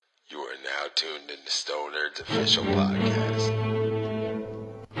now tuned into Stone Nerd's official podcast.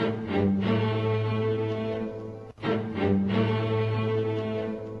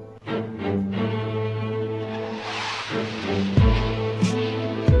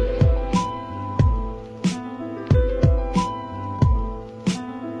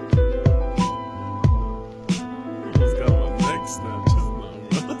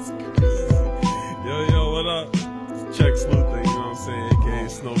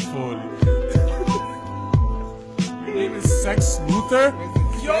 Sex Luther?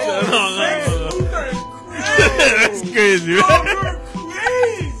 Yo, Sex Luther is crazy. That's crazy, right? Yo, you're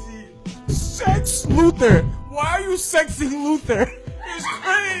crazy. Sex Luther. Why are you sexing Luther? It's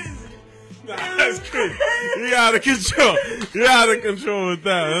crazy. That's crazy. You're out of control. You're out of control with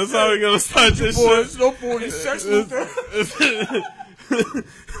that. That's how we're going to start this shit. It's no point. It's Sex Luther. That's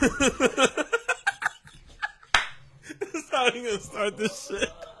how we're going to start this shit.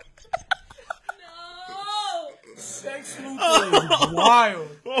 Sex Luther is wild.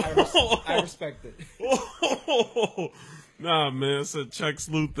 I respect it. Nah, man, it's a Chex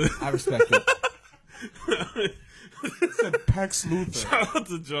Luther. I respect it. It's a Pex Luther. Shout out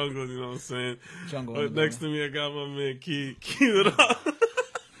to Jungle, you know what I'm saying? Jungle. Next to me, I got my man Key. Key it up.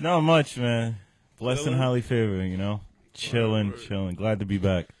 Not much, man. Blessed and highly favored, you know? Chilling. Glad to be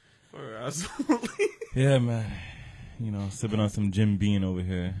back. Absolutely. Yeah, man. You know, sipping on some Jim Beam over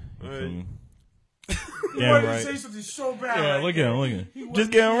here. You feel me? He wanted to say something so bad. Yeah, look at him.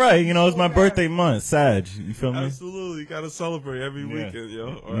 Just getting right. You know, it's my birthday month. Sag. You feel me? Absolutely. You got to celebrate every weekend,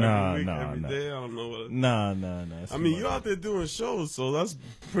 yo. Or every day. I don't know what. Nah. I mean, you out there doing shows, so that's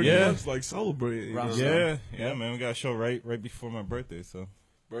pretty much like celebrating. You know? Yeah, man. We got a show right before my birthday, so.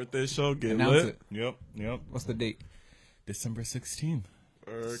 Birthday show, get Announce lit. It. Yep. What's the date? December 16th.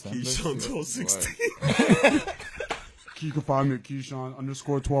 Keyshawn 1216. You can find me at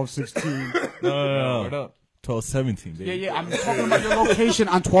Keyshawn_1216. No. What up? 1217, baby. Yeah. I'm talking about your location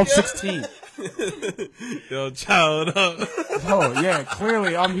on 1216. Yo, child up. Oh, yeah.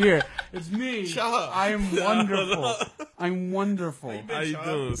 Clearly, I'm here. It's me. Child. I am wonderful. I'm wonderful. How you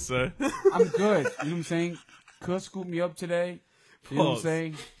doing, sir? I'm good. You know what I'm saying? Could scoop me up today. You know what I'm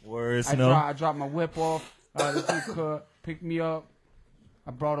saying? Words, I dropped my whip off. This dude could pick me up. I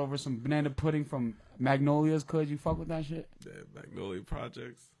brought over some banana pudding from Magnolia's. Could you fuck with that shit? Yeah, Magnolia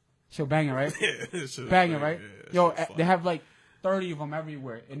Projects. She'll bang it, right? Yeah, bang it, right? Yeah, Yo, they have like 30 of them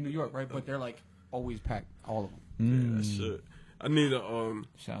everywhere in New York, right? But they're like always packed, all of them. Yeah, that shit. I need a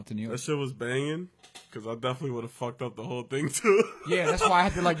shout out to New York. That shit was banging, because I definitely would have fucked up the whole thing too. Yeah, that's why I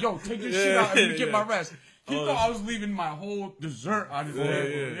had to like, yo, take this shit out and get my rest. He thought I was leaving my whole dessert on his table.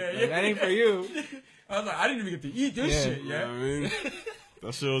 Yeah. That ain't for you. I was like, I didn't even get to eat this shit yet. You know what I mean?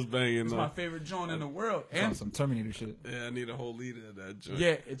 That shit was banging. It's my favorite joint in the world. And some Terminator shit. Yeah, I need a whole liter of that joint.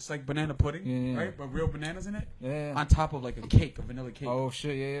 Yeah, it's like banana pudding, right? But real bananas in it. Yeah. On top of like a cake, a vanilla cake. Oh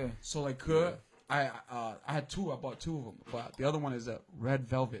shit, yeah. So like, I had two. I bought two of them, but the other one is a red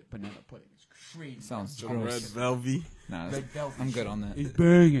velvet banana pudding. It's crazy. Sounds Red gross. Velvet. Nah, Red velvet. I'm good on that. It's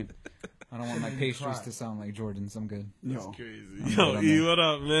banging. I don't want my pastries to sound like Jordan's. I'm good. That's crazy. Yo, E, what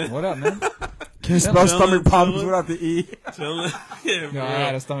up, man? What up, man? Can't spell stomach problems without the E. Chilling. Yeah, Yo, I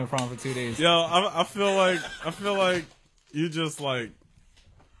had a stomach problem for 2 days. Yo, I feel like you just like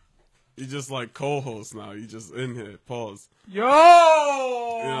co-host now. You just in here. Pause. Yo. You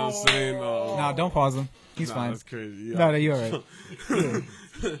know what I'm saying? Nah, don't pause him. He's fine. That's crazy. No, you're alright.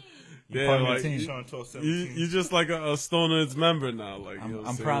 Yeah, like you just like a Stoner's member now. Like, you know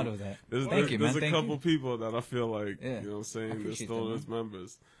I'm proud of that. Thank you, man. There's a couple people that I feel like, you know what I'm saying, they're Stoner's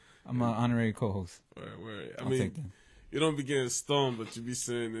members. I'm an honorary co-host. Right. I mean, you don't be getting stoned, but you be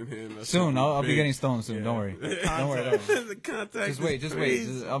sitting in here. And soon, I'll be getting stoned soon. Yeah. Don't worry. Don't worry. The contact just wait.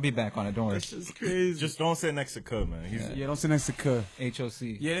 I'll be back on it. Don't worry. That's just crazy. Just don't sit next to Cub, man. Yeah, don't sit next to Cub. HOC.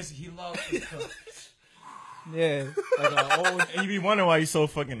 Yes, he loves Cub. Yeah. You be wondering why you so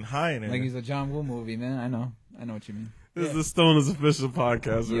fucking high in it. Like he's a John Woo movie, man. I know what you mean. This is the Stoner's official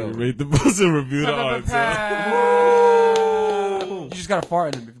podcast where we rate the books and review the art. You just gotta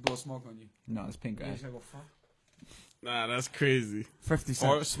fart in him if you blow smoke on you. No, it's pink guy. You just gotta go fart. Nah, that's crazy. 50 cents.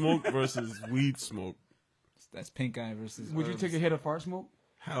 Fart smoke versus weed smoke. That's pink guy versus. Would you take a hit of fart smoke?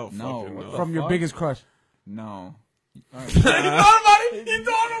 Hell, no. Fucking no. From your biggest crush? No. Right. He thought about it.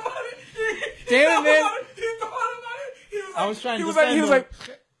 Damn it, man. He thought about it. I was trying to defend him. He was like,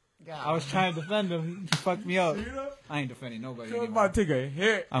 I was trying to defend him. He fucked me up. I ain't defending nobody. I was about to take a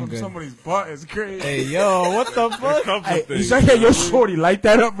hit from somebody's butt. It's crazy. Hey, yo, what the fuck? Hey, you say, hey, yo, shorty, light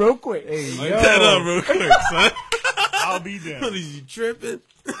that up real quick. Hey, light that up real quick, son. I'll be there. What, is you tripping?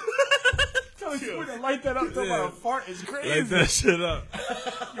 Tell You to light that up. Talking about a fart is crazy. Light that shit up.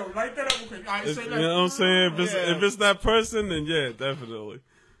 Yo, light that up real quick. I say You that. know what I'm saying? If it's that person, then yeah, definitely.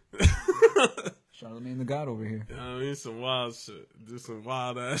 Charlamagne the God over here. You know what I mean? Some wild shit. Do some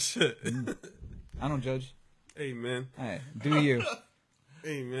wild ass shit. I don't judge. Hey, man. Hey, do you?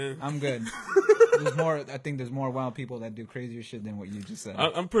 Hey, man. I'm good. There's more. I think there's more wild people that do crazier shit than what you just said.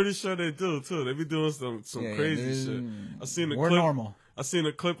 I'm pretty sure they do, too. They be doing some crazy shit. I seen a clip. Normal. I seen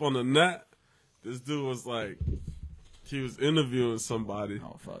a clip on the net. This dude was like, he was interviewing somebody.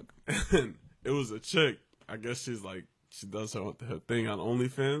 Oh, fuck. And it was a chick. I guess she's like, she does her thing on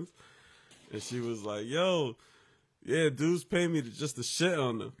OnlyFans. And she was like, yo, yeah, dudes pay me just to shit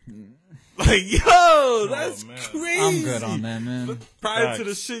on them. Like, yo, that's crazy. I'm good on that, man. Prior to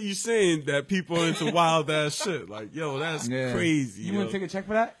the shit you saying that people are into wild ass shit. Like, yo, that's crazy. You want to take a check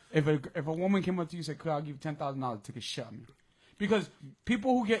for that? If a woman came up to you and said, "Could I'll give you $10,000 to take a shit on me?" Because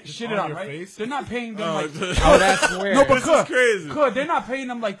people who get shitted on, right? Face? They're not paying them like. Oh, that's weird. No, but This is crazy. they're not paying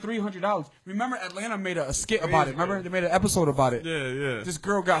them like $300. Remember, Atlanta made a skit about it. Remember, they made an episode about it. Yeah. This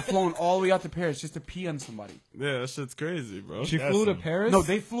girl got flown all the way out to Paris just to pee on somebody. Yeah, that shit's crazy, bro. She flew to Paris? No,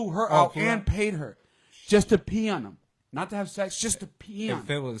 they flew her out and paid her just to pee on them. Not to have sex, just to pee on If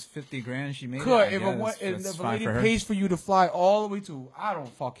them. it was 50 grand, she made it. Could I if guess. a lady pays for you to fly all the way to, I don't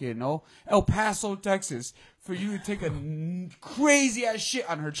fucking know, El Paso, Texas, for you to take a crazy ass shit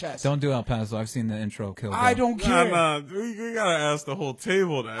on her chest. Don't do El Paso. I've seen the intro kill. I don't care. Nah, we gotta ask the whole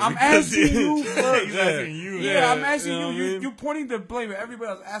table that. I'm because asking you first. He's asking you. Yeah, I'm asking you. Know you. what I mean? You're pointing the blame at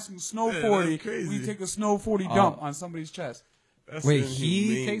everybody else asking Snow Yeah, 40. that's crazy. We take a Snow 40 dump on somebody's chest. That's Wait, inhumane.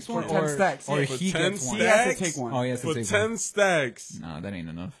 he takes one For 10 or, stacks, or yeah. he For 10 gets one? He has to Stacks? take one. Oh, he has to For take 10 one. stacks. No, that ain't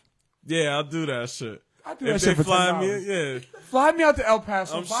enough. Yeah, I'll do that shit. I do If that they shit for fly $10. me, yeah. Fly me out to El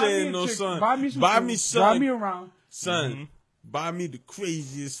Paso. I'm buy saying me a no, chick, son. Buy me some Buy food, me, son. Drive me around. Son, buy me the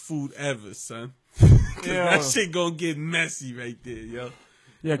craziest food ever, son. Yeah. That shit gonna get messy right there, yo.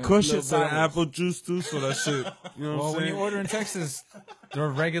 Yeah, A Kush little it bit of sideways. apple juice too, so that shit. You know what Well, I'm when saying? you order in Texas, the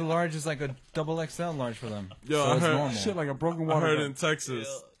regular large is like a double XL large for them. Yo, so I it's heard- normal. Shit like a broken I water. heard gun.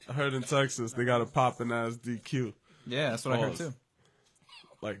 in Texas, they got a poppin' ass DQ. Yeah, that's what I heard Pause. too.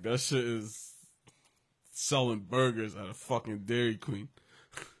 Like that shit is selling burgers at a fucking Dairy Queen.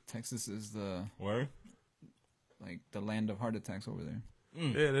 Texas is the Word? the land of heart attacks over there.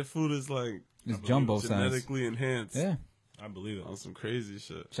 Yeah, that food is like It's jumbo size. genetically enhanced. Yeah. I believe it. On some crazy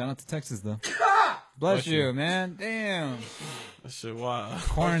shit. Shout out to Texas though. Bless you, man. Damn. That shit wild.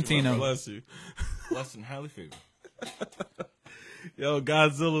 Quarantine 'em. Bless you. Blessed and highly favored. Yo,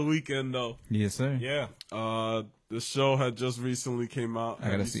 Godzilla weekend though. Yes, sir. Yeah. The show had just recently came out. I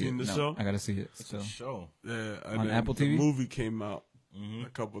gotta Have you see seen it. the No, show? I gotta see it. Still. Show. Yeah, and On then Apple the TV? movie came out a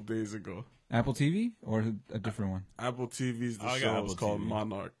couple days ago. Apple TV or a different one? Apple TV's the I got show. Apple It's called TV.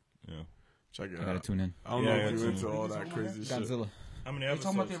 Monarch. Yeah. Check it I gotta out. tune in. I don't Yeah, know I if gotta you're tune into in. all that crazy shit. Godzilla. How many You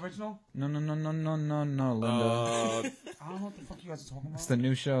talking about episodes? the original? No, Linda. I don't know what the fuck you guys are talking It's about. the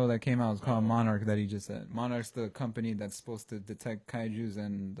new show that came out. It's called Monarch that he just said. Monarch's the company that's supposed to detect kaijus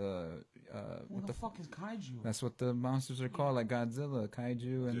and What the fuck is kaiju? that's what the monsters are called, like Godzilla,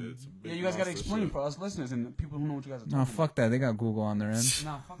 kaiju, and It's a big Yeah, you guys gotta monster explain shit. for us listeners and the people who know what you guys are talking no, about. fuck that. They got Google on their end.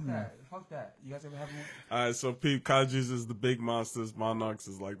 Nah, fuck that. Fuck that. You guys ever have one? Alright, so Kaiju's is the big monsters. Monarchs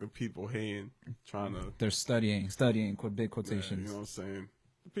is like the people hating, trying to. They're studying, big Yeah, you quotations. know what I'm saying?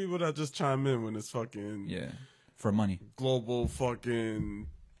 The people that just chime in when it's fucking Yeah, for money, global fucking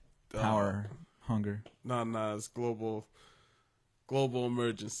power, hunger. Nah, it's global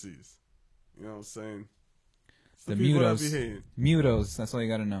emergencies. You know what I'm saying? It's The people that be mutos. hating. Mutos. That's all you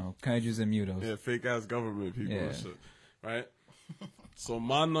gotta know. Kaijus and mutos. Yeah, fake ass government people Yeah. and shit. Right? So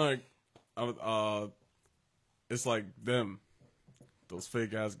Monarch, it's like them. Those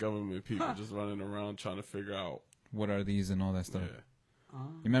fake ass government people just running around trying to figure out. What are these and all that stuff? Yeah.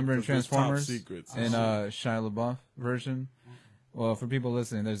 You remember in 'Cause there's top Transformers secrets. in Shia LaBeouf version? Well, for people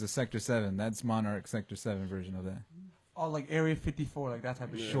listening, there's a Sector 7. That's Monarch Sector 7 version of that. Oh, like Area 54, like that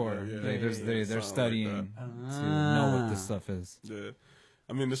type of shit. Sure. yeah, They're something like studying that. to know what this stuff is. Yeah.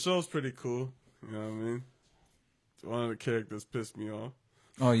 I mean, the show's pretty cool. You know what I mean? One of the characters pissed me off.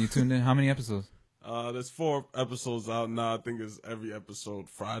 Oh, you tuned in? How many episodes? There's 4 episodes out now. I think it's every episode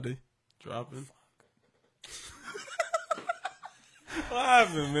Friday dropping. What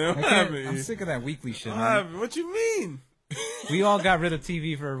happened, man? What happened? I'm sick of that weekly shit, What man. happened? What you mean? We all got rid of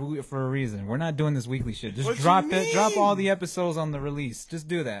TV for a reason. We're not doing this weekly shit. Just What you drop it. mean? Drop all the episodes on the release. Just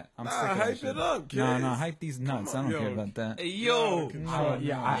do that. I'm sick of that hype shit. it up, kids. No, hype these nuts. I don't yo. care about that. Yo.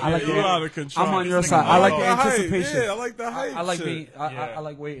 Yeah, I like You're the. out of control. I'm on your side. I like the hype. anticipation. Yeah, I like the hype. I like shit. being. I Yeah.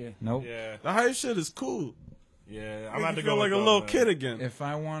 like waiting. Nope. Yeah. The hype shit is cool. Yeah. I'm I'm about to feel go like a with little man. kid again. If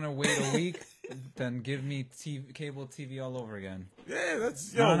I want to wait a week Then give me cable TV all over again. Yeah,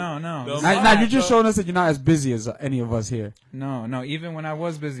 that's No. Now you're just showing us that you're not as busy as any of us here. No. Even when I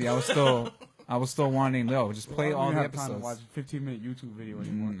was busy, I was still wanting. No, just play all the have time to episodes. watch a 15-minute YouTube video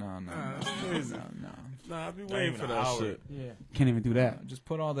anymore. No. That's crazy. No. Nah, I be waiting for that shit. Yeah, can't even do that. Just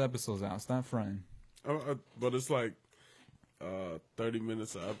put all the episodes out. Stop fronting. But it's like 30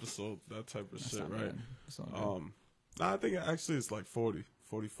 minutes an episode, that type of That's shit, not right? bad. That's all good. Nah, I think actually it's like 40,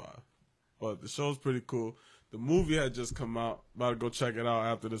 45. But the show's pretty cool. The movie had just come out. About to go check it out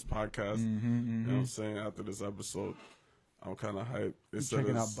after this podcast. You know what I'm saying? After this episode. I'm kind of hyped.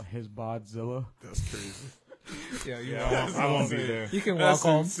 Checking out his Bodzilla. That's crazy. Yeah, I won't be there. You can That's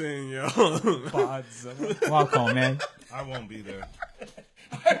walk home. insane, yo. Bodzilla. Walk home, man. I won't be there.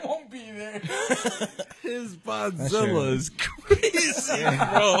 I won't be there. His Bodzilla is crazy,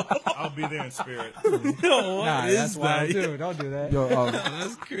 bro. I'll be there in spirit. Yo, what Nah, is that's wild that? too. Don't do that. Yo,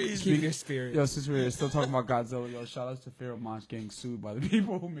 That's crazy. Keep your spirit. yo, since we're still talking about Godzilla, yo, shout outs to Pharaoh Monch getting sued by the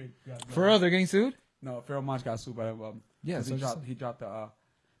people who made Godzilla. For real, they're getting sued? No, Pharaoh Monch got sued by them. Yeah, 'cause so he dropped the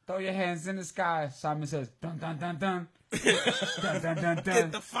throw your hands in the sky. Simon says, dun dun dun dun. Dun dun dun dun.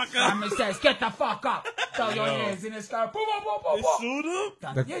 Get the fuck up. Simon says, get the fuck up. Throw your hands in the sky. Boom, boom, boom, boom, They boom. sued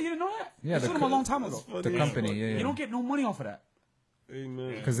him? Yeah, you didn't know that? Yeah, They sued him a long time ago. That's The funny. company, yeah. You don't get no money off of that.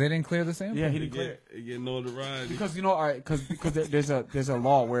 Amen. Because they didn't clear the sample? Yeah, he They didn't clear it. get notoriety. Because you know, all right, because there's a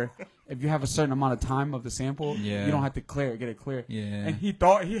law where if you have a certain amount of time of the sample, Yeah. you don't have to get it clear. Yeah. And he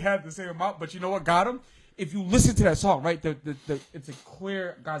thought he had the same amount, but you know what got him? If you listen to that song, right, it's a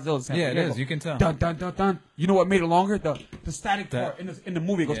clear Godzilla sample. Yeah, it There is. go. You can tell. Dun dun dun dun. You know what made it longer? The static part in the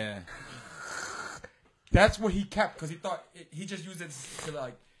movie goes. Yeah. That's what he kept because he thought he just used it to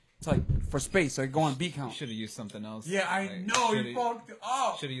like for space, so it go on beat count. Should have used something else. Yeah, I know he fucked it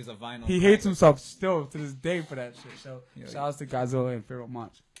up. Should have used a vinyl. He hates himself still to this day for that shit. So Yeah, shout outs to Godzilla and Pharaoh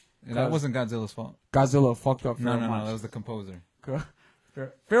Monch. And that wasn't Godzilla's fault. Godzilla fucked up Pharaoh No, Monch. that was the composer.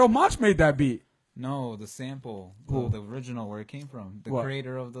 Pharaoh Monch made that beat. No, the sample, Who? the original, where it came from. The What?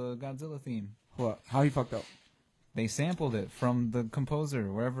 creator of the Godzilla theme. What? How he fucked up? They sampled it from the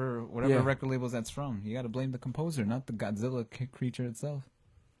composer, whatever Yeah. record labels that's from. You got to blame the composer, not the Godzilla creature itself.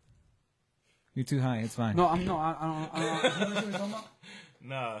 You're too high. It's fine. No, I don't. You know what you're talking about?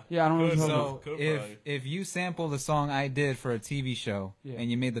 Nah. Yeah, I don't know what you're talking So about. Could if probably. if you sample the song I did for a TV show Yeah. and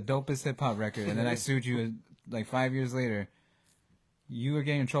you made the dopest hip hop record and then I sued you like 5 years later, you were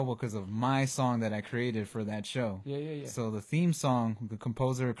getting in trouble because of my song that I created for that show. Yeah. So the theme song, the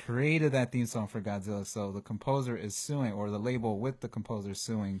composer created that theme song for Godzilla. So the composer is suing, or the label with the composer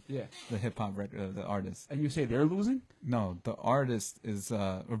suing Yeah. the hip hop record, the artist. And you say they're losing? No, the artist is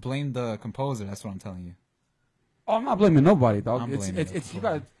or blame the composer. That's what I'm telling you. Oh, I'm not blaming nobody, dog. I'm It's blaming you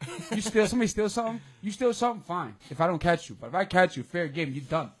got you steal somebody steal something. You steal something, fine. If I don't catch you, but if I catch you, fair game. You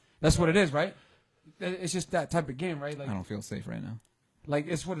done. That's what it is, right? It's just that type of game, right? Like I don't feel safe right now. Like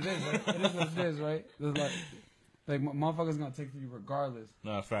it's what it is, right? It is what it is, right? It's like motherfuckers gonna take you regardless.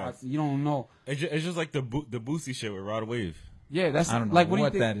 Nah, facts. You don't know. It's just like the Boosie shit with Rod Wave. Yeah, that's I don't know like what do you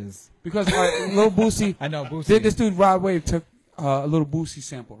think? that is. Because Lil Boosie, I know Boosie. this dude Rod Wave took a little Boosie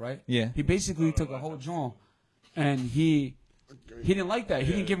sample, right? Yeah. He basically took a whole joint, and he didn't like that.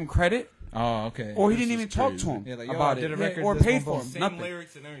 He didn't give him credit, Oh, okay. or he didn't This even is talk crazy. to him Yeah, like, yo, about I did it, a record, or this paid one, for him. Same Nothing.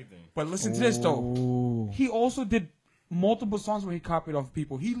 lyrics and everything. But listen to this though. Ooh. He also did multiple songs where he copied off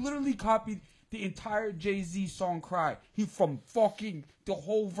people. He literally copied the entire Jay-Z song "Cry." He from fucking the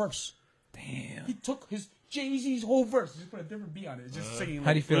whole verse. Damn. He took his Jay-Z's whole verse, just put a different beat on it. It's just singing.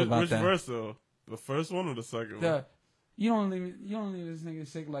 How do you feel Which, about which that? verse though? The first one or the second one? the, you don't leave this nigga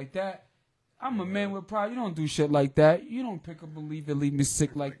sick like that. I'm a man with pride. You don't do shit like that. You don't pick up believe and leave me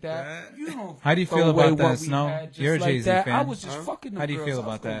sick like that. You don't. How do you throw feel away about what that, we Snow? had just You're a like Jay-Z that. fan. I was just fucking. How do you girls. feel I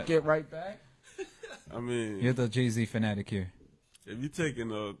was about gonna that? Get right back. I mean, You're the Jay-Z fanatic here, if you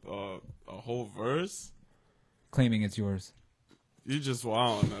taking a whole verse, claiming it's yours. you just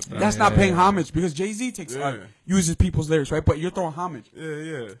wilding at that. That's not paying homage because Jay-Z takes Yeah. uses people's lyrics, right? But you're throwing homage. Yeah.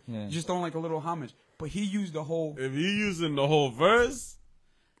 Yeah. You're just throwing like a little homage. But he used the whole. If you using the whole verse,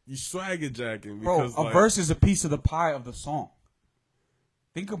 you swagger jacking Bro, because a like, verse is a piece of the pie of the song.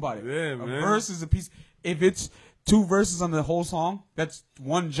 Think about it. Yeah, a man. verse is a piece. If it's 2 verses on the whole song, that's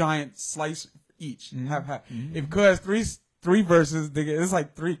one giant slice each. Half. If it has three verses, nigga, it's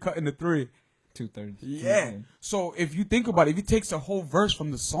like 3 cut into 3. 2/3. Yeah. So if you think about it, if he takes a whole verse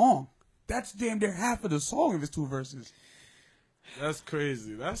from the song, that's damn near half of the song if it's 2 verses. that's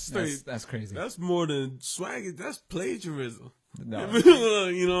crazy. That's straight. That's crazy. That's more than swagger. That's plagiarism. No.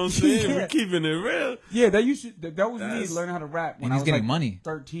 You know what I'm saying? Yeah. We're keeping it real. Yeah, that was That's- me learning how to rap when And I he's was getting like money.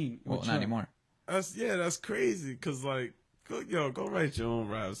 13. Well, with not Trent. anymore. That's crazy. Cause like, Go write your own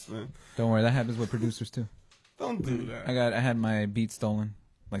raps, man. Don't worry, that happens with producers too. Don't do that. I had my beat stolen.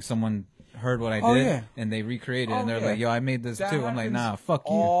 Like someone heard what I Oh, did yeah. and they recreated it, Oh, and they're yeah. like, "Yo, I made this That too." I'm like, happens "Nah, fuck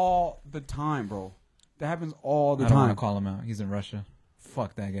you." all the time, bro. That happens all the I don't want time. to call him out. He's in Russia.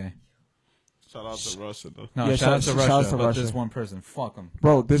 Fuck that guy. Shout out to Russia, though. No, Yeah, shout out to shout Russia. out to but Russia. this one person, fuck him.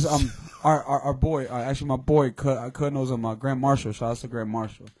 Bro, this our boy, actually my boy, Kud knows him, Grant Marshall. Shout out to Grant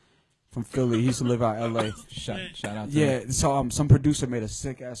Marshall from Philly. He used to live out L.A. Shout out to Yeah, him. so some producer made a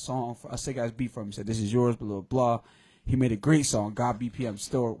sick ass song, a sick ass beat for him. He said, "This is yours," blah blah blah. He made a great song, God BPM,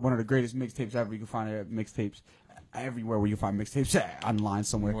 still one of the greatest mixtapes ever. You can find it at mixtapes everywhere where you find mixtapes, online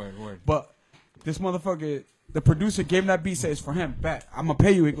somewhere. Word. But this motherfucker, the producer gave him that beat, says for him, bet I'm gonna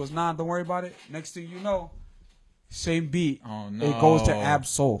pay you. He goes, nah, don't worry about it. Next thing you know, same beat. Oh, no. It goes to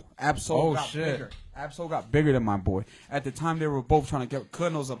Absol. Absol got shit. bigger. Absol got bigger than my boy. At the time, they were both trying to get.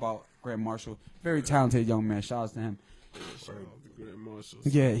 Kud knows about Grant Marshall. Very talented young man. Shout out to him. Shout out to Grant Marshall.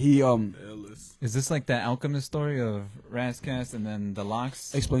 Yeah, he Ellis. Is this like that Alchemist story of Razcast and then the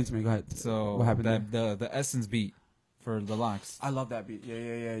Locks? explain to me. Go ahead. So what happened that there? the Essence beat for the Locks. I love that beat. Yeah.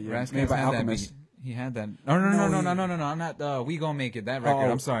 Razcast Made by had that Alchemist. beat. He had that. No. I'm not. We Gonna Make It. That record.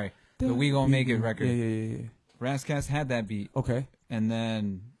 Oh. I'm sorry. The We Gonna Make It record. Yeah. Razcast had that beat, Okay. and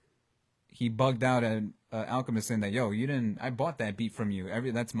then he bugged out at Alchemist saying that, "Yo, you didn't. I bought that beat from you.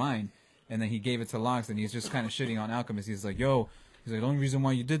 That's mine." And then he gave it to Locks, and he's just kind of shitting on Alchemist. He's like, "Yo," he's like, "The only reason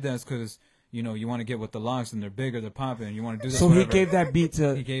why you did that is because you want to get with the Locks, and they're bigger, they're popping, and you want to do this." So whatever. he gave that beat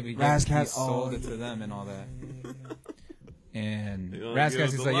to He Razcast. sold it to them and all that. And They gonna Razcast,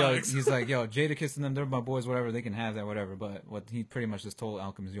 give he's the like, yo, likes. he's like, yo, Jadakiss and them, they're my boys, whatever, they can have that, whatever. But what he pretty much just told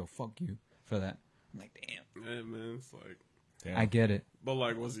Alchemist, yo, fuck you for that. I'm like, damn. Yeah, man, it's like. Damn. I get it. But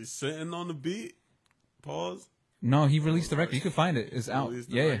like, was he sitting on the beat? Pause. No, he released the record. You can find it. It's He out. released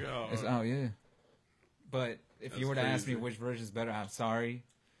the Yeah, record? Oh, it's alright. out. Yeah. But if you That's were to ask me crazy. which version's better, I'm sorry.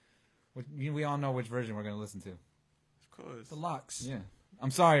 We all know which version we're gonna listen to. Of course. The Locks. Yeah.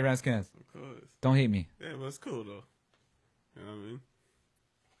 I'm sorry, Razcast. Of course. Don't hate me. Yeah, but it's cool though. You know what I mean?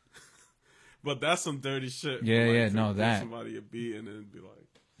 But that's some dirty shit. Yeah, like, yeah, to no, give that. somebody a beat and then be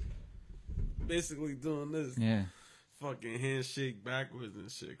like, basically doing this Yeah. fucking handshake backwards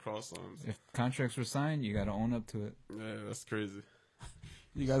and shit, cross arms. If contracts were signed, you gotta own up to it. Yeah, that's crazy.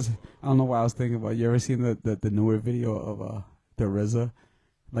 You guys, I don't know why I was thinking about. You ever seen the newer video of the RZA,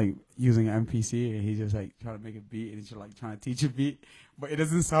 like using an MPC and he's just like trying to make a beat and he's just like trying to teach a beat, but it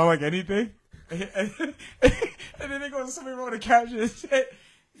doesn't sound like anything. And then they go somebody wrote a caption and said,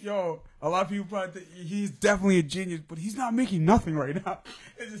 "Yo, a lot of people probably think he's definitely a genius, but he's not making nothing right now.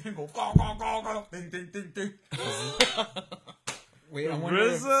 It's just him go go go go go ding ding ding ding." Wait, I wonder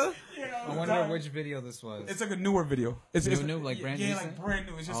RZA? I wonder which video this was. It's like a newer video. It's New, like brand new? Yeah, like brand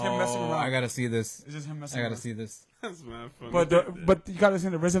new. It's just him messing around. I gotta see this. It's just him messing I around. gotta see this. That's mad funny. But you gotta see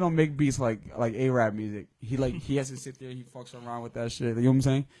the RZA don't make beats like A-Rap music. He has to sit there. He fucks around with that shit. You know what I'm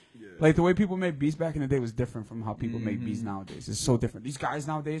saying? Yeah. Like the way people make beats back in the day was different from how people make beats nowadays. It's so different. These guys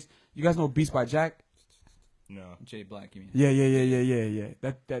nowadays, you guys know Beats by Jack? No. Jay Black, you mean? Yeah.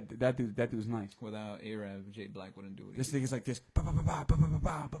 That dude's nice. Without A-Rap, Jay Black wouldn't do it. This nigga's like this. Ba, ba, ba, ba, ba, ba, ba,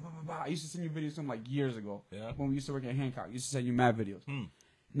 ba, ba, ba, ba. I used to send you videos from like years ago. Yeah. When we used to work at Hancock, I used to send you mad videos. Hmm.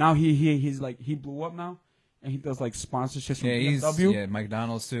 Now he's like he blew up now, and he does like sponsorships from Yeah, he's BMW.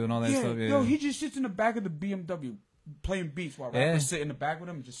 McDonald's too and all that Yeah, stuff. Yeah. yo, he just sits in the back of the BMW playing beats while Yeah. rappers sit in the back with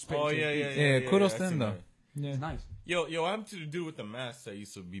him and just spit. Oh, to his yeah, beats. Yeah, kudos I to him seen though. that. Yeah. It's nice. Yo, what happened to the dude with the mask that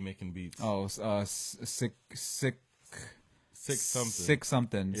used to be making beats? Oh, sick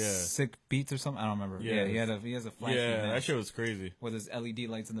something. Yeah. Sick beats or something. I don't remember. Yeah. Yeah, he has a flashy Yeah, that mask shit was crazy. with his LED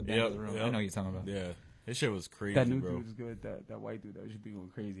lights in the back Yep, of the room. yep. I know what you're talking about. Yeah, that shit was crazy, That new bro. dude is good. That white dude that should be going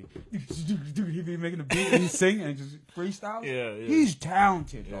crazy. Dude, he be making a beat and he sing and just freestyle. Yeah. He's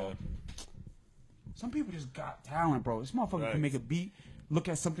talented, Yeah. dog. Some people just got talent, bro. This motherfucker Right. can make a beat, look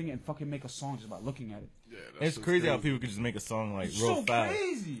at something, and fucking make a song just by looking at it. Yeah, that It's shit's crazy how people could just make a song like It's real so fast,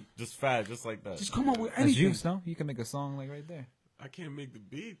 crazy. just fast, just like that. Just come up with That's anything. juice, no? You can make a song like right there. I can't make the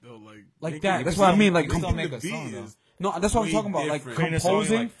beat though, like Like making that. the That's beat- what I mean. Like You can still making make the a song, beat though. is no, that's what I'm way talking about. Like different. Creating a song in,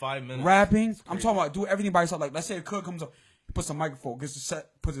 composing, like 5 minutes. rapping. It's I'm talking about do everything by yourself. Like let's say a Kud comes up, he puts a microphone, gets the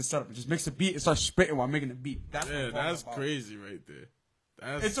set, puts his setup, and just makes a beat and starts spitting while making the beat. That's what Yeah, I'm talking that's about. crazy right there.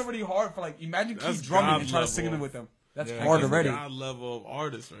 That's It's already hard for like imagine That's keep drumming God and try to sing level. it with them. That's Yeah, hard that's already. God level of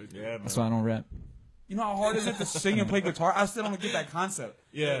artist right there. Yeah, man. That's why I don't rap. You know how hard is it to sing and play guitar? I still don't get that concept.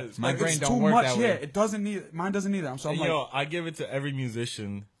 Yeah, My Like, brain it's don't too work much. that Yeah, way. it doesn't need. Mine doesn't either. So I'm And like, yo, I give it to every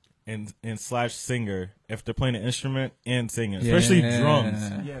musician and slash singer if they're playing an instrument and singing, especially Yeah.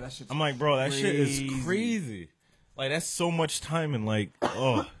 drums. yeah, that shit's I'm like, bro, that shit is crazy. crazy. Like that's so much time and like,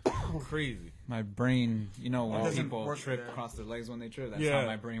 oh, crazy. My brain, you know, when doesn't people work trip there. across their legs when they trip, that's how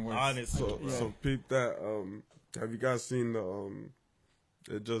my brain works. Honestly. So peep that. Have you guys seen the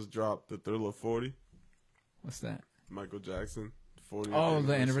it just dropped the Thriller 40? What's that? Michael Jackson 40th Oh,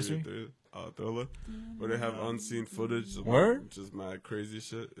 the anniversary anniversary? Thriller, where they have unseen footage of Word? just mad crazy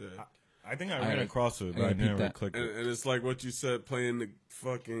shit. Yeah. I think I I ran gotta- across it, I but I gotta peep never that. clicked And, it. and it's like what you said, playing the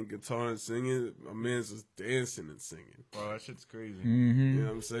fucking guitar and singing. My man's just dancing and singing. Bro, that shit's crazy. Mm-hmm. You know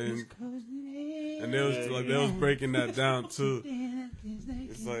what I'm saying? And they was breaking that down too.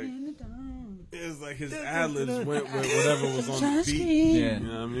 It's like his ad-libs went with whatever was on the beat. Yeah. You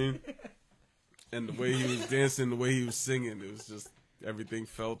know what I mean? And the way he was dancing, the way he was singing, it was just everything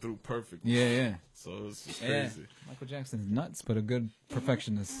fell through perfectly. Yeah. So it was just Yeah. crazy. Michael Jackson's nuts, but a good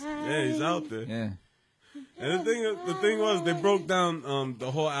perfectionist. Yeah, he's out there. Yeah. And the thing was, they broke down the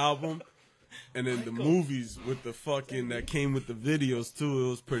whole album, and then the movies with the fucking that came with the videos too. It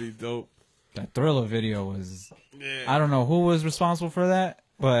was pretty dope. That Thriller video was. Yeah. I don't know who was responsible for that,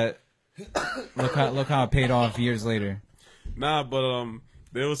 but look how it paid off years later. Nah, but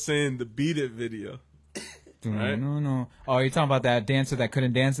they were saying the Beat It video. Right? No. Oh, you're talking about that dancer that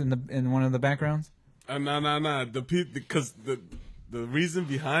couldn't dance in one of the backgrounds? Nah. Because the reason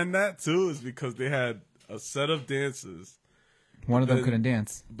behind that too is because they had a set of dancers, One of them Then- couldn't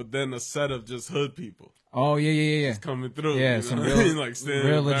dance. but then a set of just hood people Oh yeah. coming through. Yeah, you some know real- what I mean? Like standing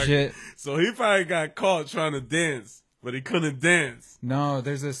real back. legit. So he probably got caught trying to dance, but he couldn't dance. No,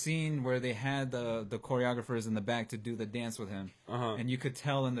 there's a scene where they had the choreographers in the back to do the dance with him, and you could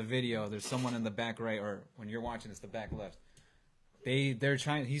tell in the video there's someone in the back right, or when you're watching it's the back left. He's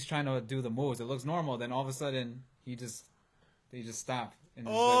trying to do the moves. It looks normal, then all of a sudden they just stop. And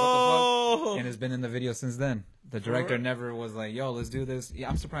he's like, what the fuck? And it's been in the video since then. The director never was like, "Yo, let's do this." Yeah,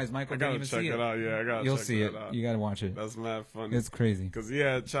 I'm surprised Michael I didn't gotta even check see it out. Yeah, I gotta You'll check see that it. out. You gotta watch it. That's mad funny. It's crazy. Because he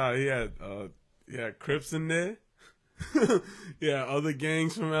had Crips in there. Yeah, other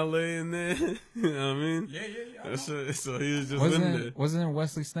gangs from LA in there. You know what I mean? Yeah. That's it. So he was just in there. Wasn't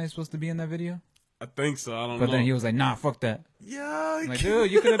Wesley Snipes supposed to be in that video? I think so. I don't know. But then he was like, "Nah, fuck that." Yeah, I'm like,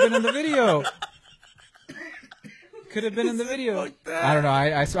 dude, you could have been in the video. Could have been in the video. "Fuck that." I don't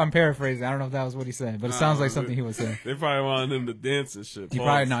know. I'm paraphrasing. I don't know if that was what he said, but it sounds like something he would say. They probably wanted him to dance and shit. He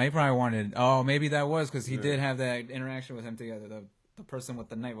Pause. probably wanted. Oh, maybe that was because he did have that interaction with him together. The person with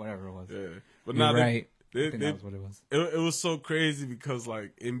the knife, whatever it was. Yeah, but You're now right. I they, think that was what it was. it was so crazy because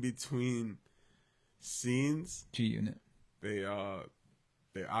like in between scenes, G Unit. they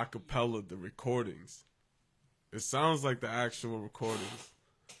acapella the recordings. It sounds like the actual recordings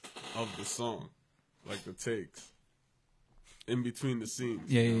of the song, like the takes. In between the scenes,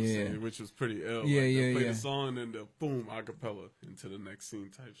 Yeah, you know what I'm yeah, saying? yeah. Which was pretty ill. Yeah, like, yeah, they'll play yeah. the song and then they'll boom acapella into the next scene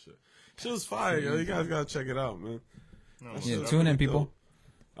type shit. Shit was fire, yo. You guys gotta check it out, man. That Yeah, shit tune in, really people.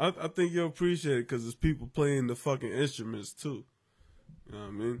 dope. I think you'll appreciate it because there's people playing the fucking instruments too. You know what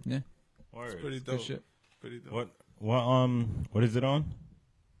I mean? Yeah, It's pretty good dope. shit. Pretty dope. What is it on?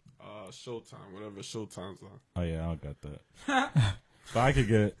 Showtime, whatever Showtime's on. Oh yeah, I got that. But I could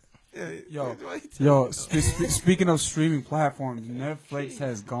get it. Yeah, Speaking of streaming platforms, Netflix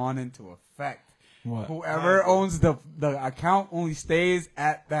has gone into effect. What? Whoever owns the account only stays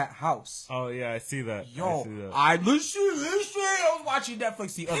at that house. Oh yeah, I see that. Yo, I see that. I was watching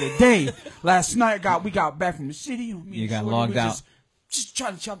Netflix the other day. Last night, we got back from the city. Me You and got Shorty, logged we out. Just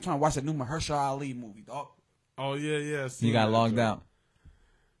trying to watch that new Mahershala Ali movie, dog. Oh yeah. I seen You got that logged joint. out.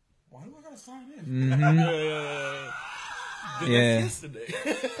 Why do I gotta sign in? Yeah, Yesterday.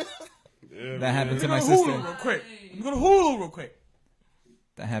 Yeah, that happened to Let my me go to sister. Hulu real quick. Let me go to Hulu real quick.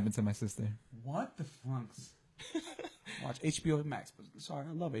 That happened to my sister. What the flunks? Watch HBO Max. Sorry,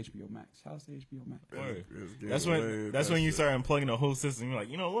 I love HBO Max. Shout out to HBO Max. Word. It's getting That's away when with that's that when you shit. start unplugging the whole system. You're like,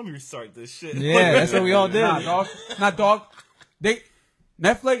 let me restart this shit. Yeah, that's what we all did. Nah, dog. Not dog.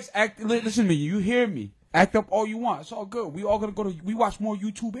 Netflix listen to me. You hear me? Act up all you want. It's all good. We all gonna we watch more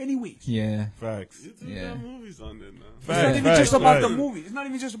YouTube anyways. Yeah, Facts. You two Yeah. got movies on there now. It's not even Facts, just about the facts. movies. It's not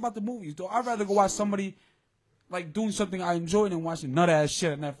even just about the movies, though. I'd rather go watch somebody like doing something I enjoy than watching nut ass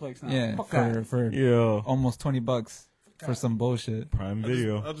shit on Netflix. Now. yeah. Fuck that. For Yo, almost $20 for some bullshit. Prime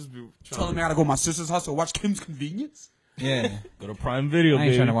Video. I'll just be Telling me I gotta go to my sister's house to watch Kim's Convenience. Yeah, Go to Prime Video, I ain't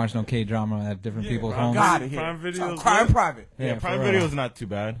baby. trying to watch no K drama at different people's homes. God, here. Prime Video's Crime good? Private. Yeah, for Prime real. Video is not too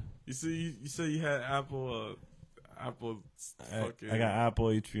bad. You see, you said you had Apple fucking. I got Apple,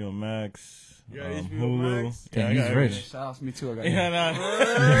 HBO Max, You got HBO Hulu. Max? Yeah, Damn, I he's got rich. Shout out to me too. I got Yeah,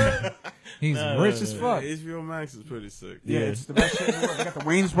 nah. He's rich as Yeah, fuck. HBO Max is pretty sick. Yeah, Yeah. it's the best shit in the world. They got the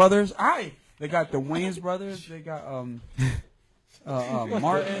Wayans brothers. They got the Wayans brothers. They got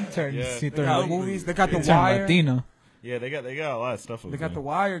Martin. Turn Yeah. see They got through. movies. They got The Turn Wire. Latino. Yeah, they got a lot of stuff over They got there. The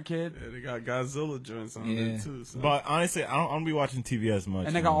Wire, kid. Yeah, they got Godzilla joints on Yeah. there too. So. But honestly, I don't be watching TV as much.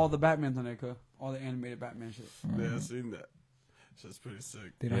 And they got man. all the Batmans on there, cuz. All the animated Batman shit. Yeah, I seen that. Shit's pretty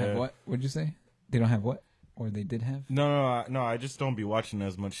sick. They don't Yeah. have what? What'd you say? They don't have what? Or they did have? No, I just don't be watching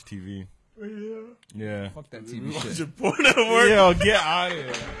as much TV. Yeah. Fuck that You TV shit. watching porn at work? Yo, get out of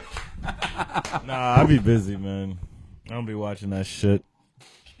here. Nah, I be busy, man. I don't be watching that shit.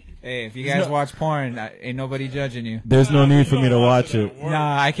 Hey, if you guys watch porn, ain't nobody judging you. There's no need for me to watch it.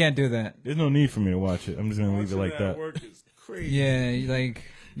 Nah, I can't do that. There's no need for me to watch it. I'm just gonna leave it like At that. work is crazy. Yeah, like,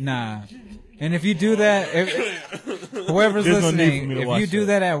 nah. And if you do that, whoever's There's no need for listening, me to if watch you do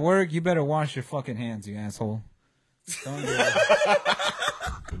that. that at work, you better wash your fucking hands, you asshole. Don't do it.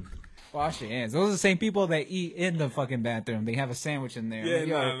 Wash your hands. Those are the same people that eat in the fucking bathroom. They have a sandwich in there. Yeah, Like,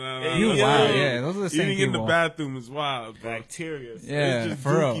 yo, nah. you Yeah. wild. Yeah, those are the same Eating people. in the bathroom is wild, bro. Bacteria. Yeah, just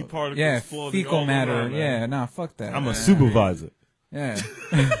for real. dookie particles Yeah, floating fecal all matter. around, man. Yeah, nah, fuck that. I'm a supervisor. Yeah.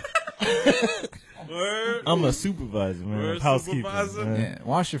 Word? I'm a supervisor, man. Word, Housekeeper. supervisor? Man. Yeah,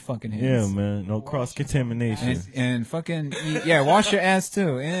 wash your fucking Yeah, hands. man. No cross contamination. And fucking eat, yeah, wash your ass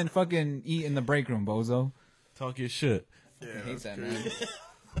too, and fucking eat in the break room, bozo. Talk your shit. Yeah, I hate that's that, crazy.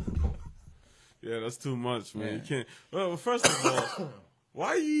 man. Yeah, that's too much, man. Yeah. You can't. Well, first of all, why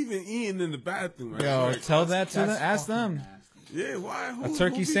are you even eating in the bathroom? Right? Yo, Like, tell that to them. That's Ask fucking them. nasty. yeah, why? A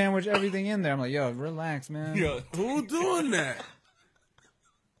turkey sandwich, everything in there. I'm like, yo, relax, man. Who doing that?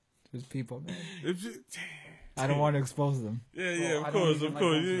 There's people, man. If you, I don't want to expose them. yeah, I of don't course, even of like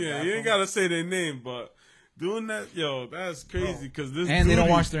course. going to the Yeah, you bathroom. ain't gotta say their name, but doing that, yo, that's crazy. Because this And they don't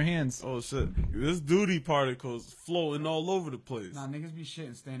duty- wash their hands. Oh shit! This duty particles floating all over the place. Nah, niggas be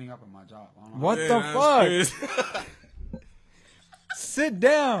shitting standing up at my job. I don't know. What Yeah, the that's fuck? crazy. Sit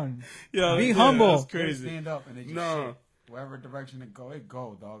down. Yo, Be yeah, humble. That's They crazy. stand up and they just No. shit. Wherever direction it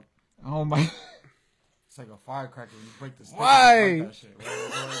go, dog. Oh my. It's like a firecracker when you break the stick. Why? and you break that shit.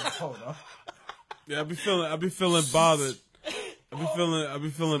 Wherever it go, dog. Yeah, I be feeling bothered. I be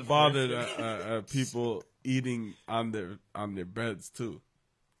feeling bothered at people eating on their beds too.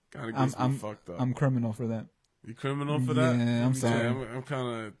 Kind of gets me fucked up. I'm criminal for that. You criminal for that? Yeah, I'm sorry. I'm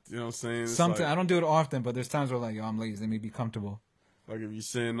kind of, you know what I'm saying? It's Sometimes I like, don't do it often, but there's times where like, yo, I'm lazy. Let me be comfortable. like if you're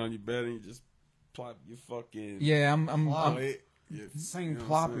sitting on your bed and you just plop your fucking Yeah, I'm plate, Saying you know what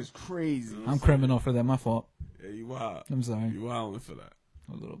plop I'm is crazy. I'm criminal for that. My fault. Yeah, you wild. I'm sorry. You wilding for that.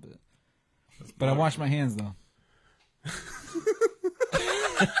 A little bit. But I wash my hands though.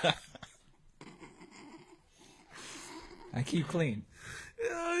 I keep clean.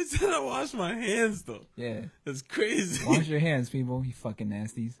 Yeah, he said I wash my hands though. Yeah. That's crazy. Wash your hands, people. You fucking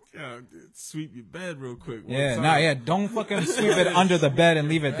nasties. Yeah, dude, sweep your bed real quick. one Yeah, time. no, yeah. Don't fucking sweep it under the bed and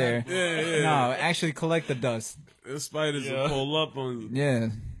leave it there. Yeah. No, actually collect the dust. The spiders will pull up on you. Yeah.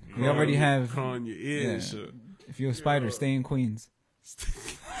 We already have. crawling your ear Yeah. and shit. If you're a spider, stay in Queens.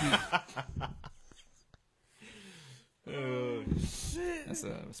 That's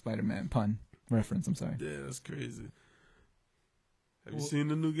a Spider-Man pun reference. I'm sorry. Yeah, that's crazy. Have you seen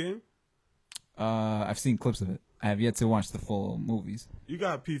the new game? I've seen clips of it. I have yet to watch the full movies. You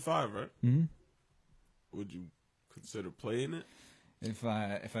got P5, right? Mm-hmm. Would you consider playing it? If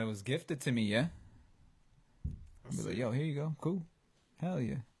I was gifted to me, yeah. I'd be like, yo, here you go. Cool. Hell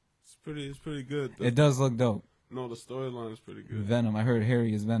yeah. It's pretty good. It does look dope. No, the storyline is pretty good. Venom. I heard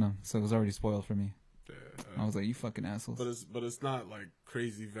Harry is Venom, so it was already spoiled for me. Yeah, I was like, you fucking assholes. but it's not like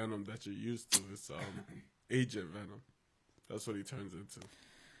crazy Venom that you're used to. It's Agent Venom. That's what he turns into.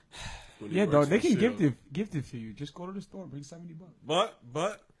 When he Yeah, works dog. They for can S.H.I.E.L.D. gift it to you. Just go to the store, bring $70.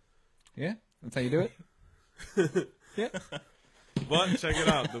 But Yeah, that's how you do it. Yeah. But check it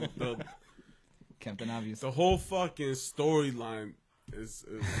out. Captain Obvious. The whole fucking storyline is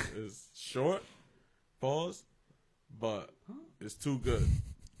short. Pause. But it's too good.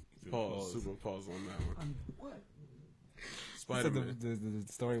 Pause. Super pause on that one. What? Spider-Man.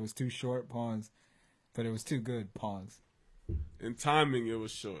 The story was too short. Pause. But it was too good. Pause. In timing, it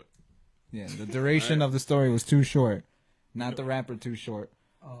was short. Yeah, the duration of the story was too short. Not the rapper too short.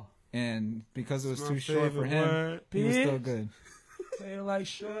 Oh. And because it was My too short for favorite him, word. he was still Bitch. good. Say it like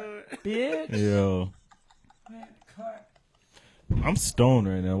short. Bitch. Yo, Man, cut. I'm stoned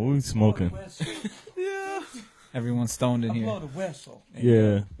right now. What we smoking? Yeah. Everyone's stoned in I blow here. the whistle.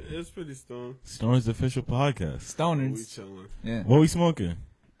 Yeah, It's pretty stoned. Stone's official podcast. We Stoners. chilling. Yeah. What we smoking?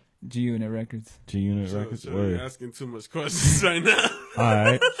 G Unit Records. G Unit So Records. you're Word. asking too much questions right now. All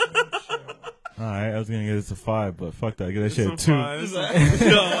right. All right. I was gonna get it to 5, but fuck that. Get that shit Some at 2. fives.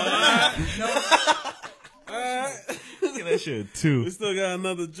 Alright. Get that shit at 2. We still got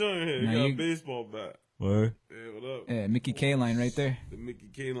another joint here. Nah, You got a you- baseball bat. Word. Hey, what up? Yeah, Mickey K line right there. The Mickey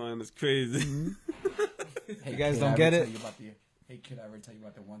K line is crazy. You guys don't get it? Hey, kid, I ever tell you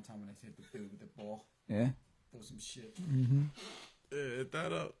about the one time when I hit the dude with the ball? Yeah. That was some shit. Yeah, hit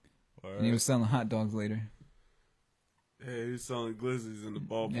that up. And he was selling hot dogs later. Yeah, he was selling glizzies in the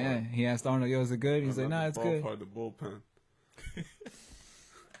ballpark. Yeah, he asked Arnold, yo, is it good? He's like, nah, it's good. The bullpen.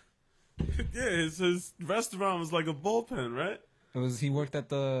 Yeah, his restaurant was like a bullpen, right? He worked at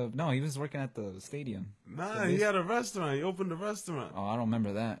he was working at the stadium. Nah, he had a restaurant. He opened a restaurant. Oh, I don't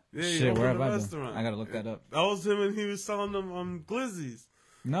remember that. Yeah, he Shit, where opened have a I restaurant. been? I gotta look that up. That was him, and he was selling them glizzies.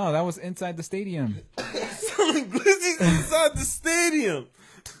 No, that was inside the stadium. Selling glizzies inside the stadium.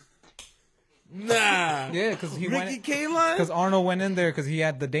 Nah. Yeah, because he Ricky K-Line? Because Arnold went in there because he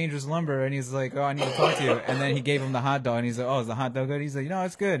had the dangerous lumber, and he's like, "Oh, I need to talk to you." And then he gave him the hot dog, and he's like, "Oh, is the hot dog good?" He's like, "No,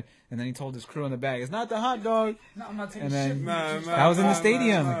 it's good." And then he told his crew in the back, "It's not the hot dog." No, I'm not taking And then- shit. That was in the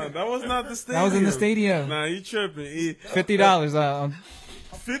stadium. That was not the stadium. That was in the stadium. Nah, you tripping. $50.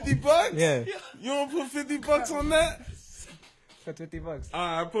 $50? Yeah, You don't put $50 on that? for $50.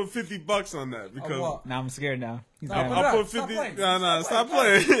 I put $50 on that because Now I'm scared now. He's Nah, mad. put it I up. put Stop 50. playing. Nah, stop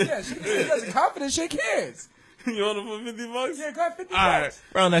playing. Yeah, she has confidence. Shake hands. You want to put $50? Yeah, go ahead, 50 All right. bucks.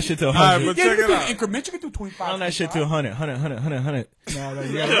 Round that shit to All right, 100. but Yeah, check you it can out. do increments. You can do 25. Round that shit to 100. No,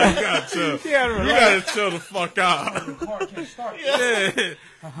 you You gotta- gotta chill. Yeah, You gotta chill the fuck out. The car can't start. Yeah.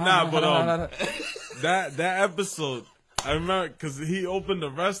 Nah, but that episode, I remember because he opened a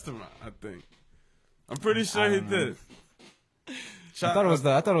restaurant. I think. I'm pretty sure he did. I thought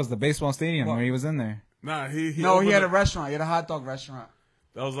it was the baseball stadium where he was in there. Nah, he No, he opened had a restaurant. He had a hot dog restaurant.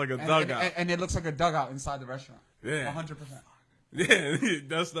 that was like a And, dugout. and it looks like a dugout inside the restaurant. Yeah. 100%. Yeah,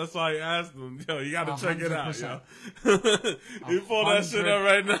 that's why I asked him. Yo, you gotta check it out, yo. 100%. You pull that shit up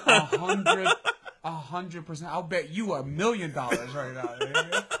right now. 100%. I'll bet you $1 million right now.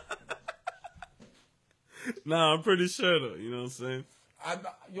 Nigga. Nah, I'm pretty sure though. You know what I'm saying?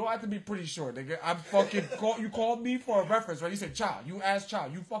 You don't have to be pretty sure, nigga. I'm fucking you called me for a reference, right? You said Chow. You asked Chow.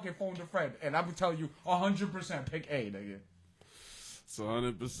 You fucking phoned a friend, and I'm telling you 100% pick A, nigga. So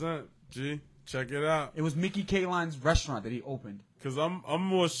 100%. G, check it out. It was Mickey K-Line's restaurant that he opened, Cause I'm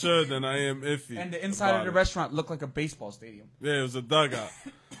more sure than I am iffy. and the inside of about the it. restaurant looked like a baseball stadium. Yeah, it was a dugout.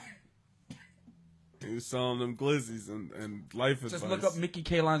 He was selling them glizzies and life advice. Just look up Mickey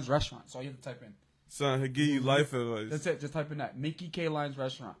K-Line's restaurant. So all you have to type in. Son, he'll give you life advice. That's it. Just type in that Mickey K-Line's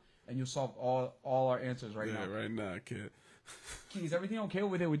restaurant, and you'll solve all our answers right Yeah, now. right now, kid. Keys, everything okay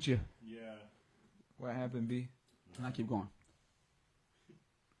over there with you? Yeah. What happened, B? Can I keep going?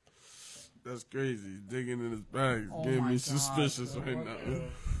 That's crazy. He's digging in his bag. Oh Getting my me God, suspicious bro. right What now.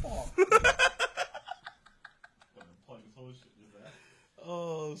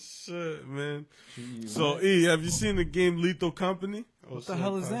 Oh shit, man. So E, have you seen the game Lethal Company? What the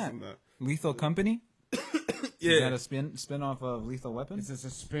hell is that? Lethal Company? Yeah. Is that a spin off of Lethal Weapon? This is a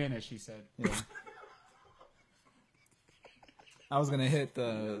Spanish, he said. Yeah. I was gonna hit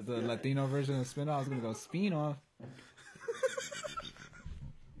the Latino version of spin off. I was gonna go spin off.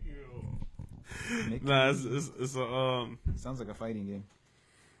 Nah, it's a Sounds like a fighting game.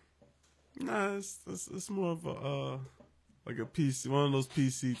 nah, it's more of a like a PC, one of those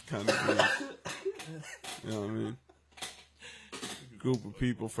PC kind of games. You know what I mean? Group of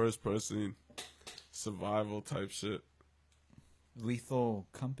people, first person, survival type shit. Lethal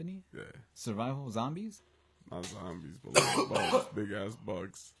Company? Yeah, Survival zombies? not zombies, but like bugs, big ass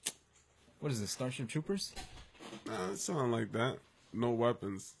bugs. What is this? Starship Troopers? Nah, it sound like that. No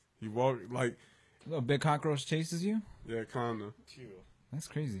weapons. You walk like A little big cockroach chases you? yeah, kinda. That's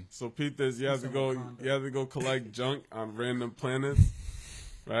crazy. So Pete, this you have to go. You have to go collect junk on random planets,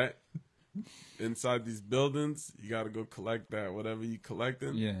 right? Inside these buildings, you got to go collect that. Whatever you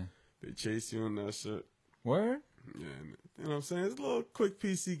collecting, Yeah. they chase you and that shit. Word? Yeah, and, you know what I'm saying? It's a little quick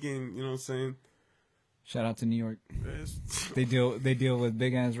PC game. You know what I'm saying? Shout out to New York. It's, They deal with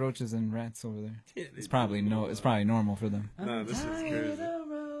big ass roaches and rats over there. It's probably normal for them. nah, this is crazy.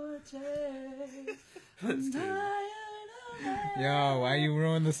 Yo, why you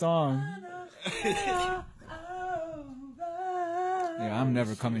ruin the song? Yeah, I'm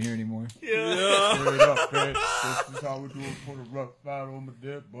never coming here anymore. Yeah. Straight up, man. This is how we do it for the rough out on my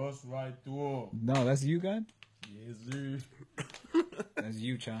dead bus right through. No, that's you, God? Yes, sir. That's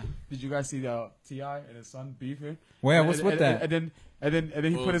you, Cha. Did you guys see the T.I. and his son beefing? Well, yeah, what's and, with that? And then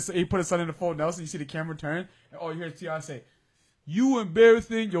he put his son in the phone. Nelson, you see the camera turn, and all you hear is T.I. say, "You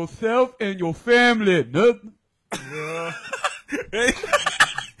embarrassing yourself and your family." Nothing.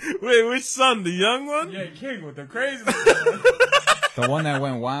 Wait, which son? The young one? Yeah, King with the crazy. The one that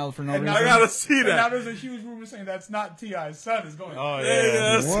went wild for no reason? I gotta see And now that. there's a huge rumor saying that's not T.I.'s son. Is going. Oh, Yeah,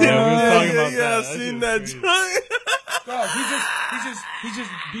 yeah. I What? seen, Yeah, we were talking about yeah, that. I That seen shit that was joint. Dog, he's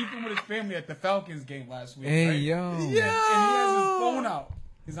just beefing with his family at the Falcons game last week. Hey, right? yo. And he has his phone out.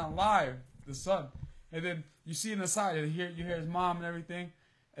 He's on live, the son. And then you see in the side, you hear his mom and everything.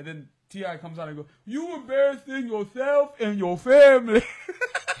 And then T.I. comes out and goes, "You embarrassing yourself and your family."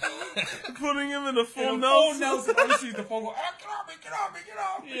 Putting him in the full Nelson. Nelson. All you see is the phone go, get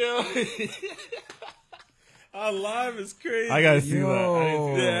off me. Yeah. Our live is crazy. I gotta see Yo. that. I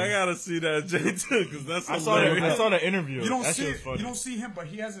didn't see Yeah, I gotta see that Jay too, because that's I saw hilarious. the interview. You don't That see shit was it. funny. You don't see him, but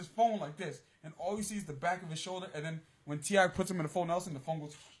he has his phone like this, and all you see is the back of his shoulder. And then when T.I. puts him in the phone Nelson, the phone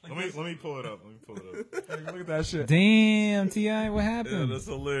goes like this. Let me pull it up. Like, look at that shit. Damn, T.I., what Yeah, happened? that's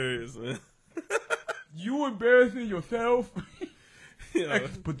hilarious, man. You embarrassing yourself Yeah.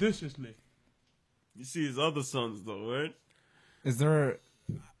 expeditiously. You see his other sons though, right? Is there...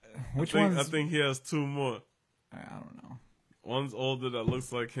 Which one's... I think he has two more. I don't know. One's older that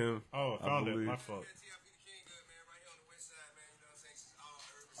looks like him. Oh, I found it. believe. My fault.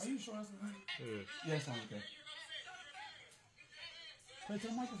 Are you sure that's the one? Yeah. Yeah, it sounds okay. Play to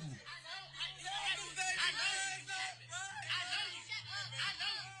the microphone.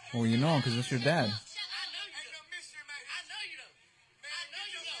 Well, you know, because it's your dad.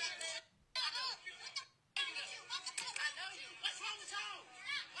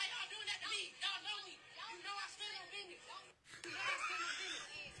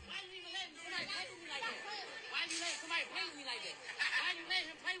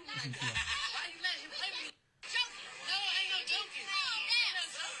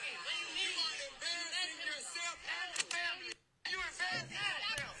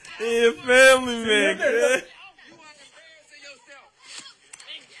 Yeah, family man.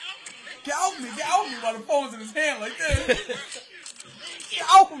 Get off me while the phone's in his hand like this. Get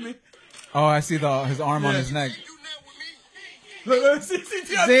off me. Oh, I see his arm on his neck. Look, see,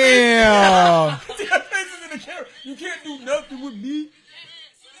 T.I. Damn! T.I. faces in the camera. You can't do nothing with me.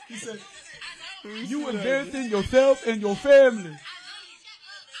 He said, you embarrassing yourself and your family.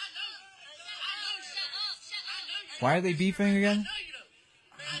 Why are they beefing again?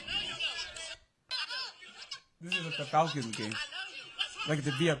 This is at the Falcons game. Like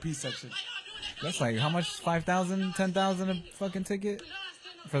the VIP section. That's like, how much? 5,000, 10,000 a fucking ticket?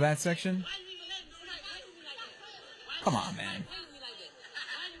 For that section? Come on, man.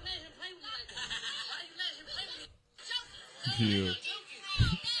 Yeah.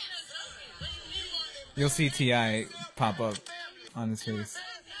 You'll see T.I. pop up on his face.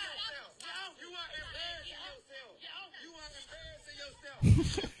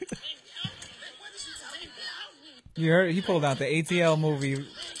 You heard? He pulled out the ATL movie.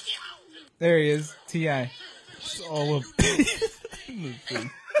 There he is, T.I. It's all up. He's crazy.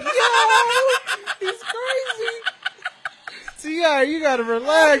 T.I., you gotta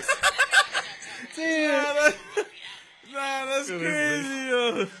relax. Damn. Nah, that's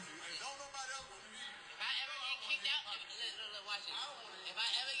crazy.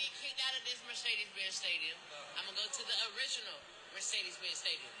 Mercedes-Benz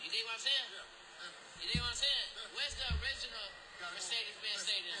Stadium. You dig what I'm saying? You dig what I'm saying? Where's the original Mercedes-Benz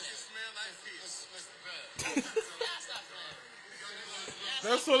Stadium? It smell like fish. Bro. Y'all stop playing.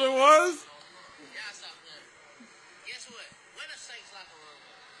 That's what it was? Y'all stop playing. Guess what? Where the Saints locker room?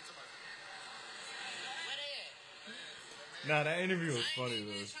 Where they at? Nah, that interview was funny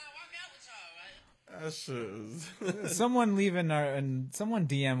though. Trying to walk out with y'all, right? That shit was. Someone someone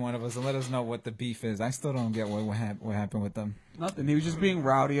DM one of us and let us know what the beef is. I still don't get what happened with them. Nothing. He was just being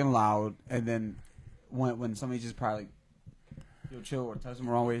rowdy and loud, and then when somebody just probably yo chill or touch him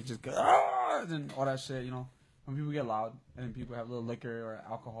the wrong way, just go and all that shit. You know, when people get loud and then people have a little liquor or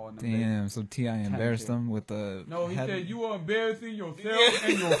alcohol in them. Damn, so T.I. embarrassed them with the... No, he said you are embarrassing yourself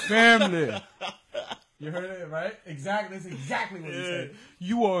and your family. You heard it, right? Exactly. That's exactly what he said.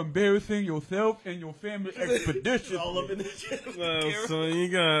 You are embarrassing yourself and your family expeditiously. All up in the chest. Well, so you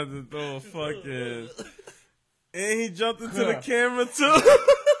got to throw a fucking. And he jumped into the camera too.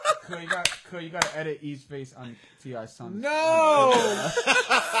 You gotta edit each face on T.I.'s son. No!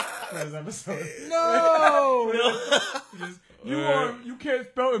 For this episode. No! You can't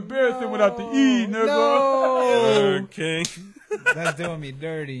spell embarrassing without the E, nigga. No! Okay. That's doing me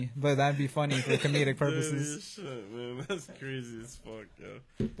dirty, but that'd be funny for comedic Dirty purposes. as shit, man. That's crazy as fuck, yo.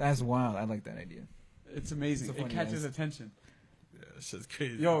 That's wild. I like that idea. It's amazing. It's a It funny catches ass. attention. Yeah, that shit's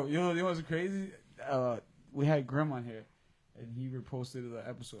crazy. Yo, you know what's crazy? We had Grim on here, and he reposted the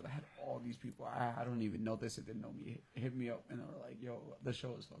episode. I had all these people. I don't even know this. It didn't know me. Hit me up, and they were like, "Yo, the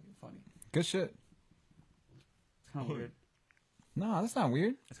show is fucking funny." Good shit. It's kind of weird. No, that's not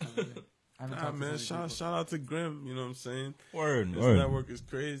weird. It's kind of weird. I haven't Nah, talked to man, so many people. shout out to Grim. You know what I'm saying? Word, His word. network is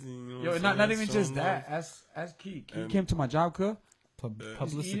crazy. You know what Yo, I'm not saying? even Showing just that. love. As Key And- came to my job, he's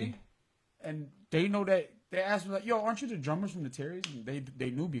Publicity. eating, and they know that. They asked me like, "Yo, aren't you the drummers from the Terrys?" And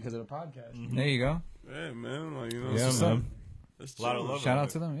they knew because of the podcast. There you go. Yeah, man. Like, you know, Yeah, it's man. It's A lot of chill. love. Shout out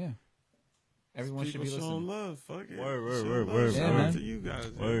to them. Yeah. Everyone should People be showing listening. love. Fuck it. Word, word, Show word, love. word, Shout Yeah, out man. to you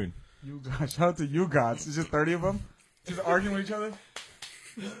guys. Yeah. Word. You guys, shout out to you guys. It's just 30 of them, just arguing with each other.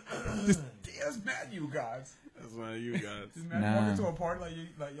 Just mad you guys. That's why you guys. Just mad Nah. walking to a party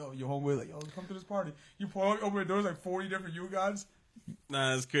like yo, your homeboy like yo, come to this party. You pull out, open the doors like 40 different you guys.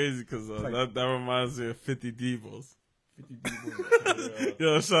 Nah, it's crazy because Like- that reminds me of 50 Devos. 50 D-boys.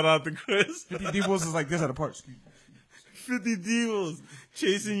 Yo, shout out to Chris. 50 D-boys is like this at a party. 50 Devos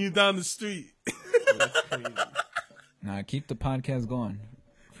chasing you down the street. That's crazy. Nah, keep the podcast going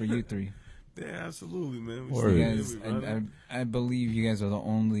for you three. Yeah, absolutely, man. We Word. You still guys, here, we running. I believe you guys are the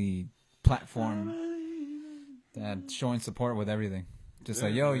only platform that's showing support with everything. Just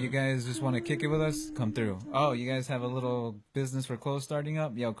like, yo, you guys just want to kick it with us? Come through. Oh, you guys have a little business for clothes starting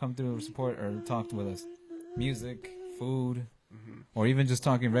up? Yo, come through, support or talk with us. Music, food, or even just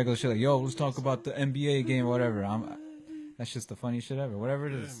talking regular shit like, yo, let's talk about the NBA game or whatever. That's just the funniest shit ever. Whatever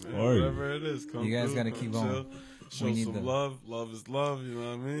it is. Man, Word. whatever it is, come You guys through, gotta come keep chill, going. Show We need some the- love. Love is love. You know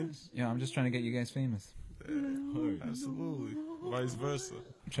what I mean? Yeah, I'm just trying to get you guys famous. Absolutely. Vice versa.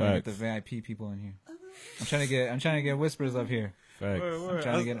 I'm trying to get Facts. the VIP people in here. I'm trying to get whispers up here. Facts. Word.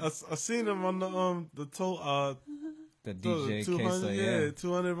 trying to get I seen him on the The DJ 200, Queso, yeah,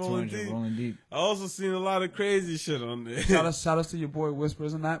 200 rolling 200 deep. rolling deep. I also seen a lot of crazy shit on there. Shout out to your boy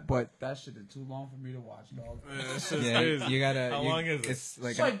Whispers and that, but that shit is too long for me to watch, dog. Yeah, that shit's Yeah, crazy. you gotta. How long is it? It's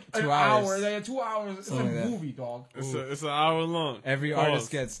like, It's like 2 an hours. hour. Yeah, 2 hours. It's Something a like that. movie, dog. It's an hour long. Every Pause.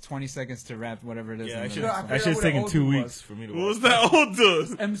 artist gets 20 seconds to rap whatever it is. Yeah, in I the should. next I song. forgot That shit's what the taking old 2 dude weeks was. for me to What watch. was that old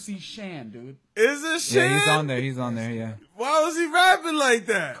dude? MC Shan, dude. Is it shit? Yeah, he's on there. He's on there. Yeah, Why was he rapping like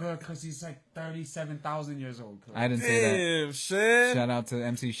that? Because he's like 37,000 years old. Cuz. I didn't say that. Damn, Shan. Shout out to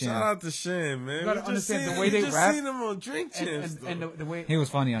MC Shan. Shout out to Shan, man. You gotta We just understand seen- the way we they just rap- seen him on Drink Champs, And though. the way He was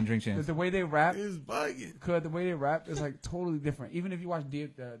funny on Drink Champs. the way they rap, He was bugging. cause the way they rap is like totally different. Even if you watch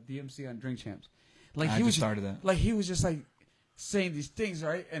DMC on Drink Champs, like I he was just started that. like he was just like saying these things,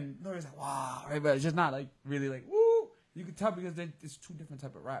 right? And Nori's like, wow, right? But it's just not like really like woo. You can tell because it's two different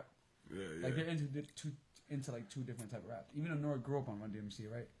type of rap. Yeah, Like yeah, they're into like two different type of rap. Even though Nori grew up on Run DMC,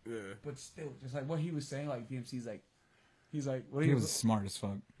 right? yeah. But still, just like what he was saying, like DMC's like, he's like, what He was smart as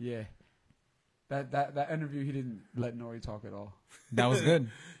fuck. yeah. That interview, he didn't let Nori talk at all. That was good.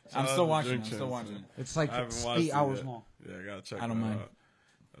 I'm Shout out still to watching. Drink I'm still Champs, watching. man. It's like I haven't it's watched 8 it hours yet. long. Yeah, I gotta check I don't that mind. out.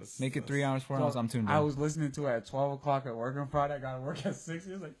 That's- Make it that's- 3 hours, 4 hours. I'm tuned in. I was listening to it at 12 o'clock at work on Friday. I got to work at 6.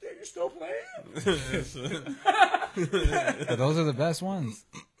 He was like, damn, you still playing? But those are the best ones.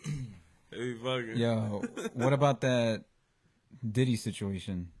 Hey, bugging. Yo, what about that Diddy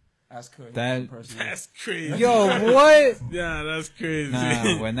situation? That's good. That- personally. That's crazy. Yo, what? Yeah, that's crazy.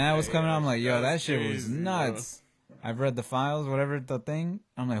 Nah, when that was coming out, I'm like, yo, that That's shit was crazy, nuts. I've read the files, whatever the thing.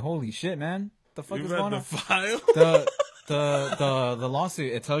 I'm like, holy shit, man. The fuck You is read going the on? file? The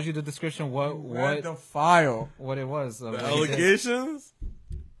lawsuit. It tells you the description Read what the file. what it was. of The what he did. allegations?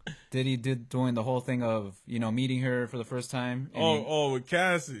 Diddy did doing the whole thing of meeting her for the first time. and he- Oh, with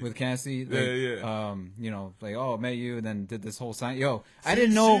Cassie. with Cassie, like, Yeah. like, oh, met you, and then did this whole sign. Yo, I See,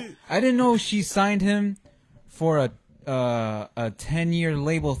 didn't know she signed him for a 10-year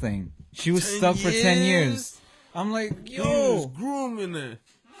label thing. She was 10 stuck for 10 years. years? I'm like, He was yo, grooming her.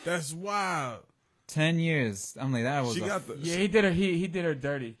 That's wild. 10 years. I'm like, that was She got the. Yeah, he did her. He did her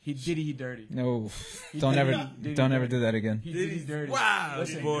dirty. He dirty. no. He Don't did ever, it. Did don't it ever dirty. do that again. He did he dirty. Wow,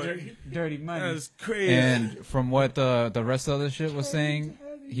 Listen, boy. dirty money. That's crazy. And from what the rest of the shit was saying,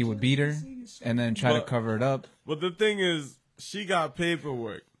 he would beat her and then try to But- cover it up. But the thing is, she got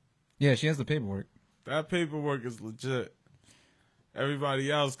paperwork. Yeah, she has the paperwork. That paperwork is legit. Everybody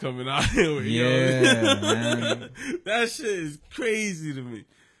else coming out here with Yeah, man. That shit is crazy to me.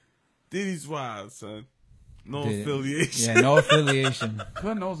 Diddy's wild, son. No Diddy. affiliation. Yeah, no affiliation.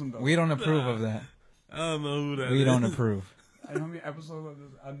 Who knows him though? We don't approve of that. I don't know who that is. We don't approve. I know how many episodes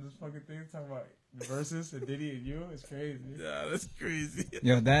on this fucking thing talking about versus and Diddy and you. It's crazy. Yeah, that's crazy.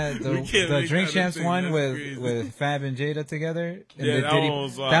 Yo, We can't the make Drink that a Champs thing. one That's with crazy. with Fab and Jada together. And Yeah, the that Diddy, one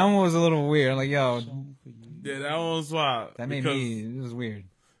was wild. that one was a little weird. Like, yo, Yeah, that one's wild. that made because- me. It was weird.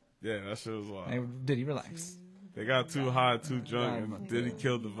 Yeah, that shit was wild. Like, Diddy, relax. They got too high, too drunk, and Diddy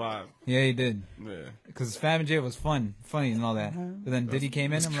killed the vibe. Yeah, he did. Yeah. Because Fab and Jada was funny and all that. But then Diddy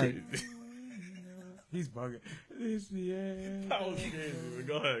came in. That's I'm like, crazy. He's bugging. It's the end. That was crazy.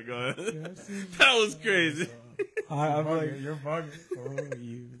 Go ahead. That was crazy. I'm like, You're bugging. Oh,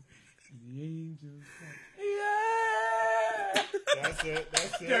 you. That's it.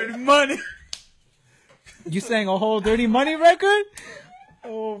 That's it. Dirty Money. You sang a whole Dirty Money record?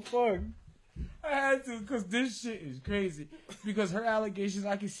 Oh fuck! I had to because this shit is crazy. Because her allegations,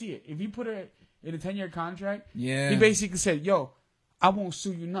 I can see it. If he put her in a 10-year contract, Yeah. he basically said, "Yo, I won't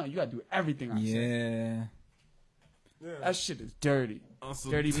sue you nothing. You gotta do everything I say." Yeah. Yeah. That shit is dirty. Also,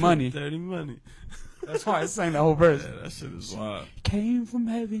 Dirty Money. Dirty Money. That's why I sang the whole verse. Yeah, that shit is wild. Came from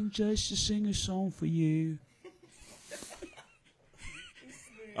heaven just to sing a song for you.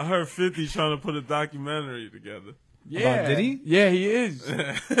 I heard 50 trying to put a documentary together. Yeah, did he? Yeah, he is. For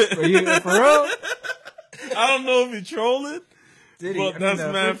real? I don't know if he trolling, Did he? but that's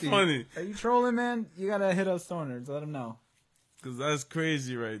mad 50. funny. Are you trolling, man? You gotta hit us stoners. Let him know. Because that's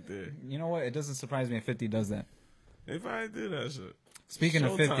crazy right there. You know what? It doesn't surprise me if 50 does that. They probably do that shit. Speaking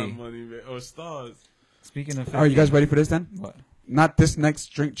of 50. Showtime money, man. Or stars. Speaking of 50. Are you guys ready for this then? What? Not this next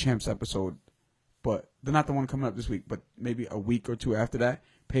Drink Champs episode, but they're not the one coming up this week, but maybe a week or two after that.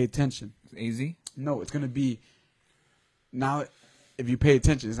 Pay attention. AZ? No, it's going to be now. If you pay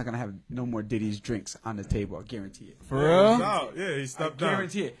attention, it's not going to have no more Diddy's drinks on the table. I guarantee it. For He's real? out. Yeah, he I stepped down.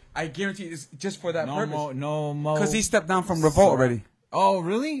 guarantee it. I guarantee it's just for that No purpose. more. No more. Because he stepped down from Revolt already. Oh,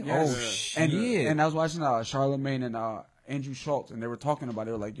 really? Yes. Oh, Yeah. shit. And I was watching Charlamagne and Andrew Schultz, and they were talking about it.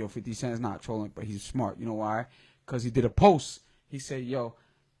 They were like, yo, 50 Cent is not trolling, but he's smart. You know why? Because he did a post. He said, yo,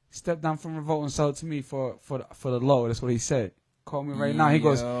 step down from Revolt and sell it to me for the low. That's what he said. Call me right now. He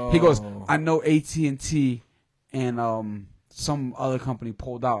goes, I know AT&T and some other company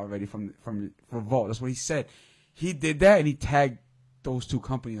pulled out already from Revolt. That's what he said. He did that, and he tagged those two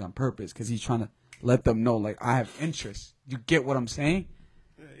companies on purpose because he's trying to let them know, like, I have interest. You get what I'm saying?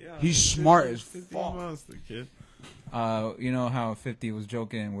 Yeah, He's smart as 50 fuck. monster, kid. You know how 50 was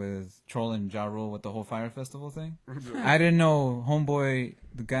joking with trolling Ja Rule with the whole Fire Festival thing? I didn't know Homeboy,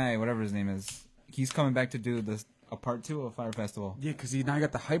 the guy, whatever his name is, he's coming back to do a part 2 of Fire Festival. Yeah, because he now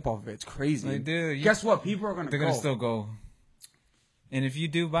got the hype off of it. It's crazy. Like, dude, Guess what? People are going to they're go. going to still go. And if you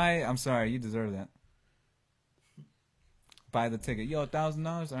do buy it, I'm sorry, you deserve that. Buy the ticket. Yo,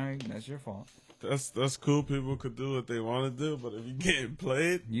 $1,000? All right, that's your fault. That's cool. People could do what they want to do, but if you getting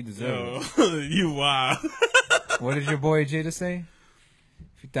played, You deserve it. You wild. What did your boy Jada say?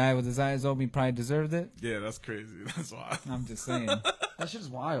 If he died with his eyes open, he probably deserved it. Yeah, that's crazy. That's why. I'm just saying. That shit's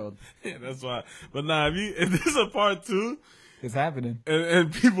wild. Yeah, that's why. But nah, if this is a part 2 It's happening.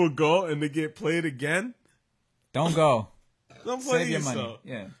 and people go and they get played again, Don't go. don't play Save your yourself. money.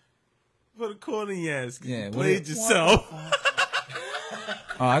 Yeah. Put a corner in your ass. 'Cause Yeah, you what played it- yourself.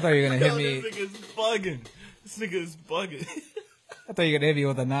 Oh, I thought you were going to hit Yo, me. this nigga's bugging. This nigga is bugging. I thought you were going to hit me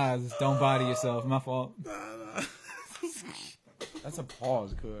with a Nas. Don't body yourself. My fault. Nah. That's a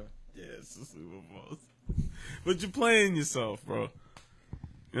pause, cuz. Yeah, it's a Super Bowl. But you're playing yourself, bro.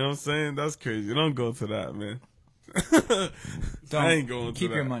 You know what I'm saying? That's crazy. Don't go to that, man. Don't. I ain't going to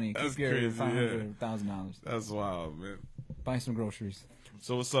Keep that. your money. That's Keep your crazy, $500,000. That's wild, man. Buy some groceries.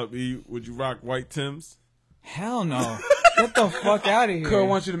 So what's up, E? Would you rock white Tims? Hell no. Get the fuck out of here. Cuz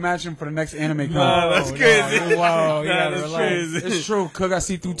wants you to match him for the next anime con. Nah, that's crazy. Whoa, you Nah, gotta that's relax. crazy. It's true. Cuz got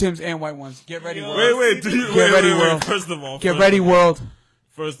see-through Tims and white ones. Get ready, world. Wait. Do you Get ready, wait. world. First of all, Get ready, world.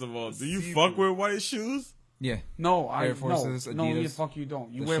 First of all, do you fuck with white shoes? Yeah. No, Air Forces, no, Adidas. you fuck you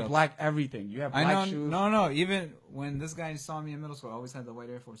don't. You The wear shucks. black everything. You have I black know. shoes. No. Even when this guy saw me in middle school, I always had the white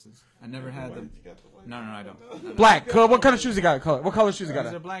Air Forces. I never had them. No, I don't. No. Black. Cuz what kind of shoes you got? Color. What color shoes you These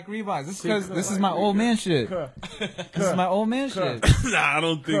are got? black Reeboks. This is because this is my old man shit. This is my old man shit. Nah, I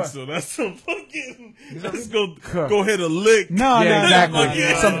don't think so. That's some fucking. Let's go Cuh. go hit a lick. No, Yeah, exactly.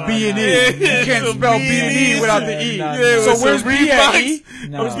 Yeah. Some B and E. Yeah, You can't some spell B B and E without the E. No, Yeah, So with where's some B at E? Reeboks.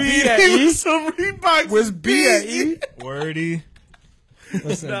 No. Where's B at E? With some Reeboks. Where's B at E? Wordy.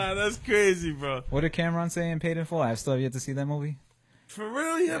 Listen, Nah, that's crazy, bro. what did Cameron say in Paid in Full? I still have yet to see that movie. For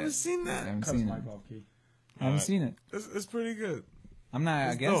real, you haven't seen I that? haven't seen it. I haven't seen it. It's pretty good. I'm not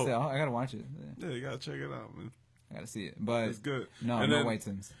It's against dope. it. I gotta watch it. Yeah, you gotta check it out, man. I gotta see it. But It's good. no, And no then white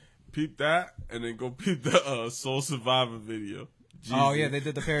Tims. Peep that, and then go peep the Soul Survivor video. Oh Jeezy. yeah, they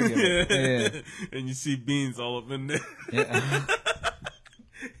did the parody of it. Yeah. And you see beans all up in there. Yeah.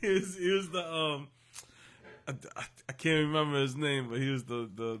 he was the I can't remember his name, but he was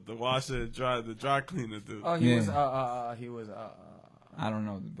the washer and dry cleaner dude. Oh, Yeah. he was I don't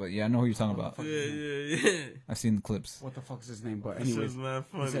know, but yeah, I know who you're talking about. yeah. I've seen the clips. what the fuck is his name? But This anyways, was mad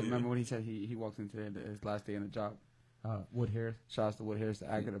he funny. said, remember when he said he walked into his last day in the job? Wood Harris, shout out to Wood Harris,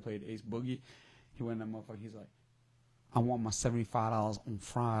 the actor that played Ace Boogie. He went in that motherfucker. He's like, I want my $75 on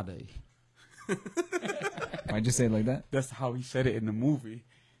Friday. Why'd you say it like that? That's how he said it in the movie.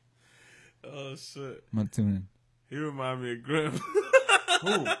 Oh shit. I'm gonna tune in. He reminded me of Grim.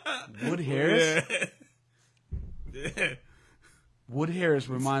 Who? Wood Harris? Yeah. Yeah. Wood Harris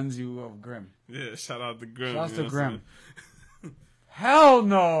reminds you of Grimm. Yeah, shout out to Grimm. Shout out you to know what I'm Grimm. saying? Hell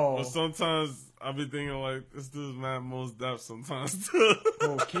no. But sometimes I be thinking like this dude's mad most deaf sometimes too.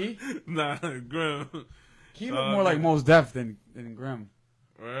 Oh, Key? Nah, Grimm. Key look more like Mos Def than Grimm.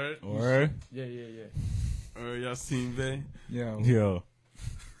 Right? Or Yeah. Or y'all seen Bay? yo.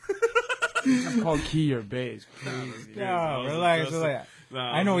 I'm called Key your Bay. It's crazy. Yeah, relax. Nah,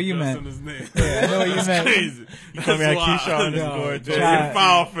 I know what you meant. His name. Yeah, I know what you That's meant. crazy. You call me That's like wild. Keyshawn underscore Yeah, J. you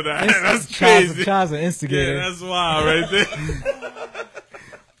foul for that. That's crazy. Child's an instigator. Yeah, that's wild right there.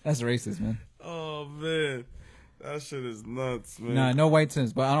 That's racist, man. Oh man, that shit is nuts, man. Nah, no white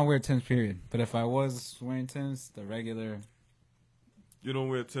Tims, but I don't wear Tims, period. But if I was wearing Tims, the regular, You don't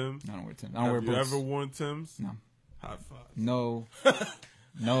wear Tims? I don't wear Tims. I don't wear Have you boots. ever worn Tims? No. High five. No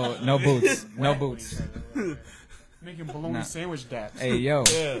boots. No boots. Making bologna Nah. sandwich daps. Hey, yo.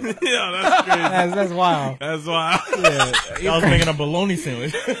 Yeah, that's crazy. That's wild. That's wild. Yeah. I was making a bologna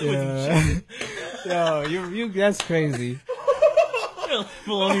sandwich. Yeah. Yo, you that's crazy.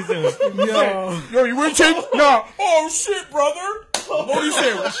 Bologna sandwich. Yo, you wear Tim? No. Oh shit, brother. Bologna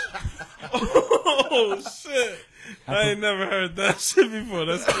sandwich. Oh shit! I ain't never heard that shit before.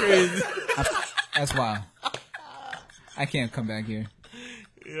 That's crazy. That's wild. I can't come back here.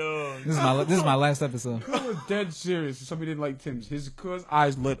 Yo, This is my last episode. I was dead serious. Somebody didn't like Tim's. His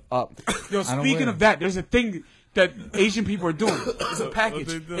eyes lit up. Yo, don't speaking wear of that, there's a thing that Asian people are doing. It's a package.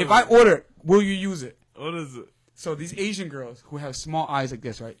 they doing? If I order, will you use it? what is it? So these Asian girls who have small eyes like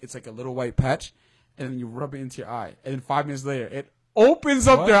this, right? It's like a little white patch, and then you rub it into your eye, and then 5 minutes later, it opens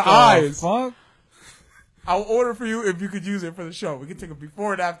up What their the eyes. Fuck? I'll order for you if you could use it for the show. We can take a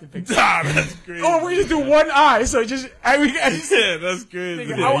before and after picture. Nah, that's crazy. Oh, we just do one eye, so just Yeah, that's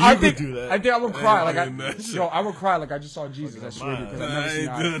crazy. I you think could do that. I think I would cry like doing that shit. I would cry like I just saw Jesus. I swear to you, because I've Nah, never I seen ain't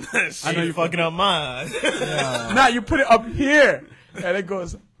eyes. doing that shit. I know You're fucking up mine. Nah, you put it up here, and it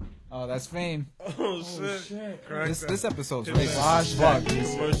goes. Oh, that's fame. Oh shit! Shit. Crack This that. this episode's Hit that racist as fuck.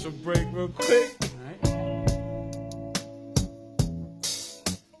 Commercial break real quick.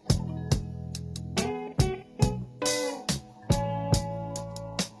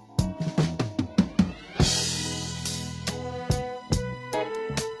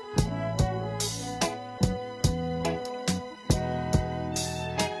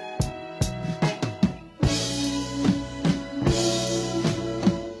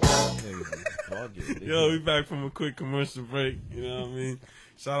 Yo, we back from a quick commercial break. You know what I mean?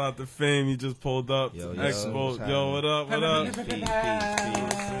 Shout out to Fame. He just pulled up. Yo, to yo, Expo. what's Yo, what up? What up? Peace, peace, What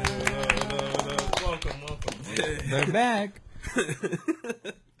up? Welcome. They're back.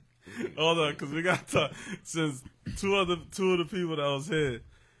 Hold on, because we got to, since two of the people that was here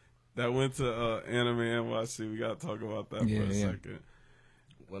that went to Anime NYC, we got to talk about that for a second.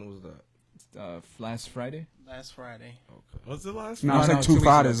 When was that? Last Friday? Last Friday. Was it last No, it's like 2 weeks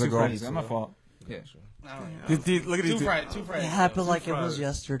Fridays ago. ago. 2 Fridays ago. My fault. Yeah. I don't know. Look at these. Two Fridays. It happened like it was Friday.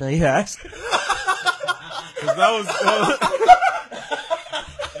 yesterday, yes. 'Cause that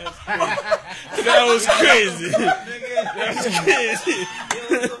was crazy. That's crazy.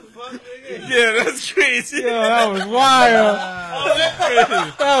 Yeah, that's crazy. Yo, that was wild.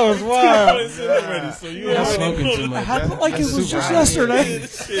 That was wild. Already, so you I'm already smoking know too It much. happened like it was super just high. yesterday.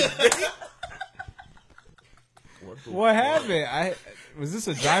 What happened? Was this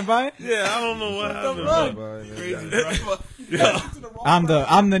a drive-by? Yeah, I don't know what happened. Crazy. Yeah.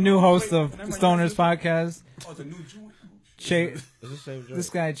 I'm the new host of Stoners Podcast. This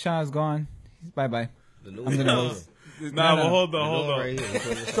guy Cha's gone. Bye bye. I'm the new host. Nah, but hold on. Right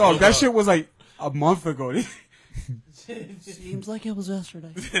here. Dog, that shit was like a month ago. Seems like it was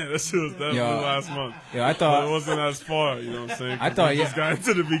yesterday. Yeah, that shit was definitely last month. Yo, I But it thought wasn't as far, you know what I'm saying? I thought, we just got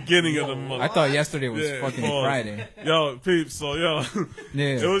into the beginning of the month. yesterday was Yeah, fucking pause. Friday. Yo, peeps, so Yeah.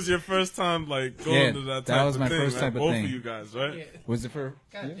 it was your first time like going Yeah, to that that type was of my thing, first right? type of Both thing. of you guys, right? Was it for?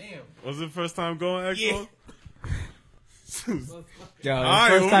 God damn. Was it first time going Expo? Yo, Alright,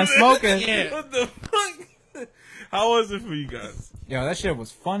 first time smoking. What the fuck? How was it for you guys? Yo, that shit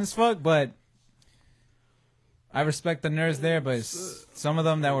was fun as fuck, but I respect the nerds there, but some of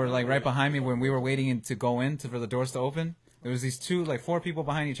them that were like right behind me when we were waiting to go in for the doors to open, there was these 4 people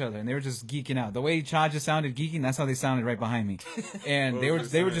behind each other, and they were just geeking out. The way Cha just sounded geeking, that's how they sounded right behind me. And they were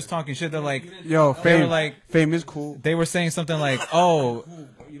just talking shit. They're like, Yo, they were Fame, like, Fame is cool. they were saying something like, oh,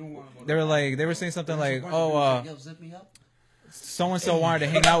 they were saying something like, oh, Yo, zip me up. so and so wanted to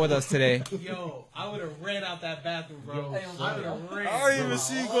hang out with us today. Yo, I would have ran out that bathroom, bro. I would have ran. I don't even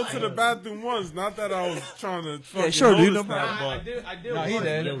see you go to the bathroom once. Not that I was trying to fucking sure, dude. notice that, I but did. No, he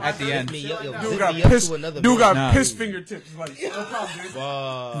did at the end. Dude Dude got pissed. Dude got Nah. pissed fingertips. Like, no problem, dude.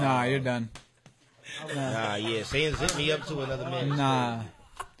 Nah, you're done. Nah, yeah, saying zip me up to another man. Nah.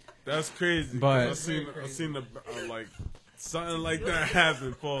 That's crazy. But- I seen the like something like that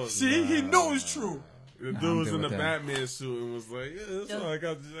happen. Pause. See, he knows it's true. The Nah, dude I'm was good in the with that. Batman suit and was like, "Yeah, that's why I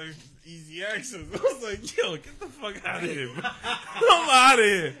got like, easy access." I was like, "Yo, get the fuck out of here, bro. I'm out of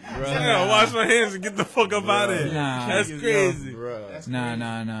here. I gotta wash my hands and get the fuck up out of here." Nah. That's crazy. Bruh.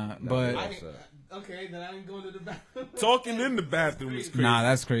 Nah. But Okay, then I didn't go to the bathroom. Talking in the bathroom is crazy. nah,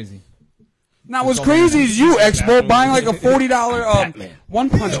 that's crazy. Now, what's crazy is you, Expo, buying like a $40 One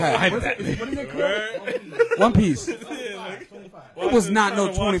Punch hat. What is it called? Right? One Piece. It was not no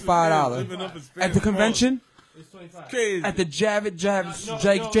 $25. At the convention? It's 25. Crazy. At the Jacob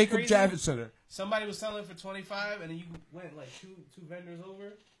crazy? Javits Center. Somebody was selling for 25, and then you went like two vendors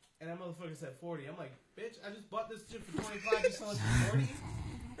over, and that motherfucker said 40. I'm like, bitch, I just bought this shit for 25. You selling for 40?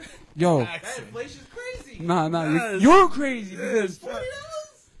 Yo, That inflation's crazy. nah, you're crazy because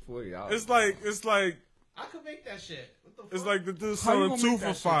 $40. It's like I could make that shit. What the fuck? it's like the dude how you selling gonna 2 make for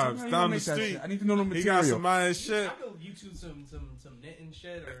that shit? How $5 you gonna down the make that street. shit? I need to know the He got material. some mad shit. I could YouTube some knitting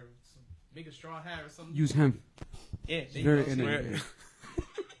shit or make a straw hat or something. Use him. Yeah, It's very innovative.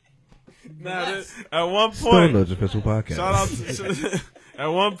 At one point, Official podcast. shout out to, at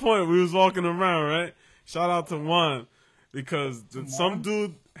one point we was walking around, right? Shout out to Juan because some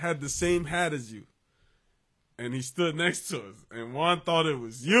dude had the same hat as you. And he stood next to us, and Juan thought it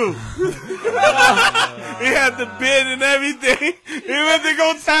was you. He had the beard and everything. He went to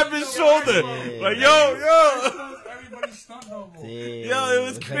go tap his shoulder, like yo. Everybody stunned no more. Yo, it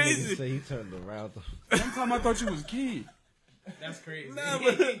was crazy. He turned around. One time I thought you was Key. That's crazy. Nah,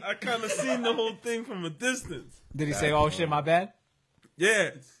 but I kind of seen the whole thing from a distance. Did he say, "Oh shit, my bad"? Yeah,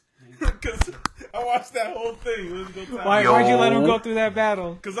 because I watched that whole thing. Let's go tap Why'd you let him go through that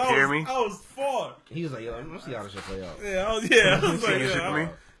battle? Because I was far. He was like, yo, let's see how this shit play out. Yeah, I was like, yeah,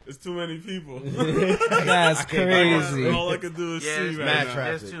 it's too many people. That's crazy. All I could do is Yeah, see it's right mad now.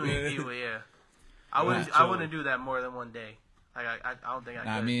 traffic. There's too many people. Yeah, I wouldn't do that more than one day. Like I don't think I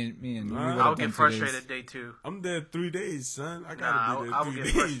Nah, could. me and you. Nah, would I'll have get done 2 days. frustrated day 2. I'm there 3 days, son. I Nah, gotta be there I'll 3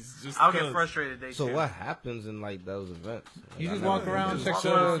 get days. Just I'll get 'cause. frustrated day 2. So what happens in like those events? You Like, just I walk never- around, check walk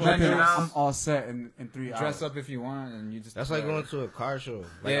the around, vendors, check it out. I'm all set in 3 hours. dress up if you want, and you just. That's like going to a car show.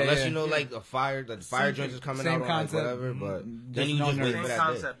 Like, Yeah, unless yeah. you know, like the fire joints is coming Same out on like, concept. whatever. But Mm, then you no just wait nerds. for Same that day.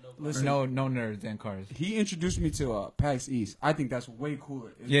 concept. Listen, no nerds and cars. he introduced me to PAX East. I think that's way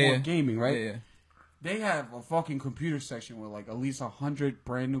cooler. It's Yeah, more yeah. gaming, right? Yeah. They have a fucking computer section with like at least 100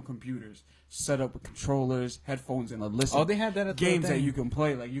 brand new computers set up with controllers, headphones, and a list Oh, of they had that at the games that thing. you can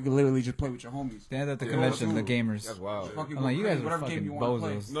play. Like you can literally just play with your homies. They had that at the Yeah, convention, the dude. gamers. That's wild. Fucking I'm like, go you guys crazy, are whatever fucking game you want to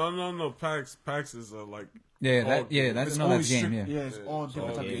play. bozos. No. PAX is like. Yeah, all that's no, that's only game. strict- Yeah. it's all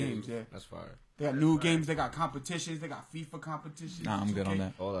different type of games. Yeah, That's fire. they got new games. They got competitions. They got FIFA competitions. Nah, I'm good on 2K.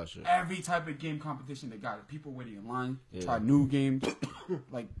 that. All that shit. Every type of game competition they got it. People waiting in line, Yeah. try new games.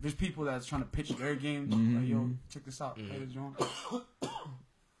 Like there's people that's trying to pitch their game. Like, yo, check this out. Play this joint.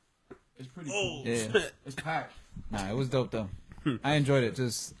 It's pretty cool. Yeah. It's packed. Nah, it was dope though. I enjoyed it.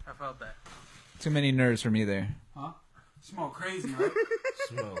 Just I felt that. too many nerds for me there. Huh? Smell crazy, right?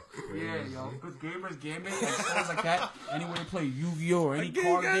 Smell crazy. Yeah, yo. Good gamers, gaming, like stuff like that. Anywhere they play Yu-Gi-Oh or any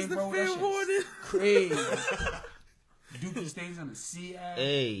card game, bro, that shit's crazy. Duke stains on the sea ass.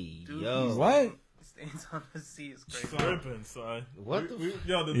 Hey, yo. What? Stains on the sea is crazy. Tripping, son. What the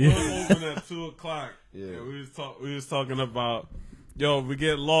Yo, the door opened at 2:00. Yeah. And we was talking about, yo, if we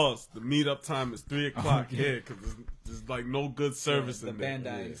get lost, the meetup time is 3:00 here because there's like no good service The in there.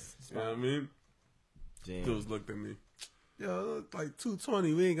 Bandai's. You know what I mean? Damn. Dudes looked at me. Yo, it's like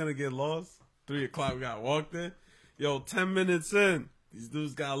 2:20. We ain't gonna get lost. 3:00. We gotta walk there. Yo, 10 minutes in. These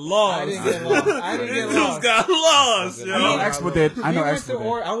dudes got lost. I didn't get lost. I didn't These get dudes lost. got lost, yo. I know Expo did. I know He went to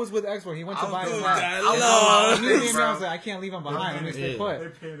Expo did. I was with Expo. He went to buy his dude, hat. got I lost. was like, I can't leave him behind. Let me stay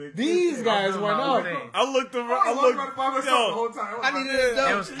put. panicked. These guys went up. I looked around. I looked. Yo, I needed a There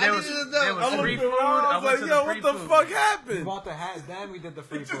dope. was I free looked food. around. I I was went like, to yo, the what free the food. fuck We happened? bought the hat, then we did the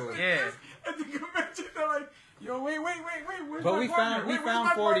free food. Yeah. At the convention, they're like, yo, wait. Where's But my we partner? found we Where's found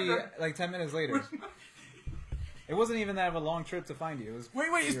my 40 partner? like 10 minutes later. It wasn't even that of a long trip to find you. It was Wait,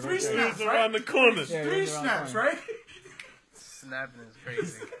 it's you're 3 right there. snaps, It's around right? the corner. Yeah, it 3 was around the snaps, corner. right? Snapping is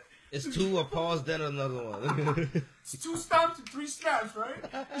crazy. It's 2 a pause, then another one. It's 2 stops and 3 snaps, right?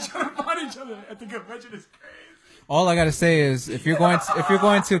 You're trying to find each other at the convention is crazy. All I gotta say is, if you're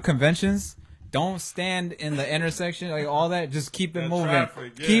going to conventions, don't stand in the intersection like all that. Just keep it That moving.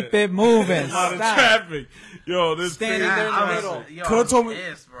 traffic, yeah. Keep it moving. A lot of Stop. traffic. Yo, this Standing crazy. there in the I was- middle. yo, Could have told me.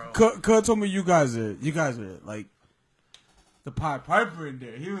 pissed, bro. Could told me you guys are like the Pied Piper in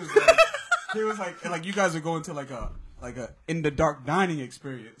there. He was like you guys are going to like a like a in the dark dining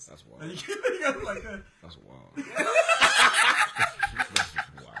experience. That's wild. And you got like a, That's wild.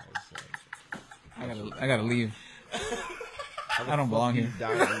 I gotta leave. I don't belong here.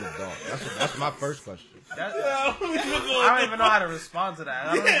 Die in the dark. That's my first question. I don't even know how to respond to that.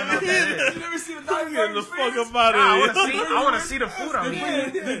 I don't even know what that is. you never seen a dining Get the experience? fuck up out Nah, of here. I want to see the food I'm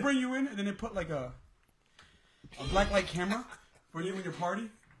eating. They bring you in and then they put like a black light camera for you and your party.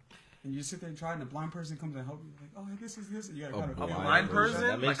 And you sit there and try, and the blind person comes and help you. Like, oh, this is this. And you gotta kind of A blind That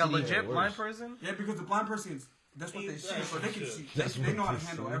person? makes Like a it even legit worse. blind person? Yeah, because the blind person is that's what they see, so they can see. They know how to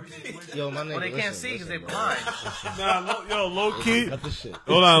handle every situation. Yo, my nigga, Well, they can't see because they're blind. Nah, low key. Cut the shit.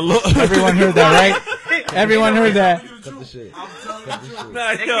 Hold on, Everyone heard that, right? Everyone heard that. Cut the shit. I'm telling you the truth.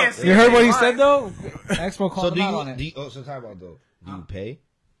 Nah, They yo. can't see. You heard what he They're said blind. though? Expo So called him out on it. so talk about though. Do you pay?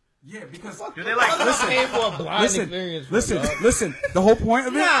 Yeah, because Do they like Pay for a blind experience. bro, dog. listen. The whole point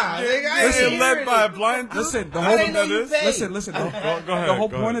of it. Nah, nigga, I Listen, ain't led hearing by a it. blind dude. Listen, the I whole didn't know you paid. listen. Go ahead. The whole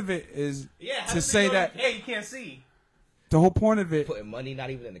go point ahead. of it is Yeah, to say that hey, you can't see. the whole point of it Putting money not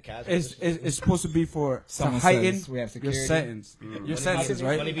even in the cash. is supposed to be for to Someone heighten says we have your security. sentence, your sentences,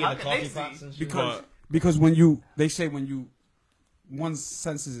 right? Money be in the How can they coffee see? pots and shit. Because when they say when you one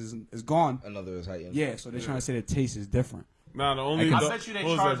senses is gone, Another is heightened. yeah. So they're trying to say the taste is different. Nah, the only I the, bet you they what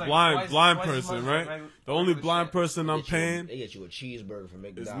was charge that, like blind twice as person, much right? for The only regular blind shit. person I'm They paying. get you a cheeseburger from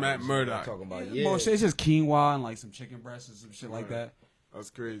McDonald's. Matt Murdock. Talking about Bullshit. It's just quinua and like some chicken breasts and some shit like that. That's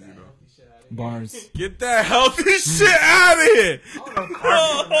crazy though. Bars. Get that healthy shit out of here.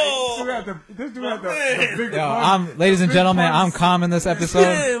 This dude had the big Yo, ladies and gentlemen, I'm calm in this episode.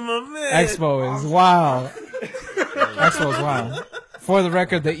 Yeah, my man. Expo is wild. Expo is wild. For the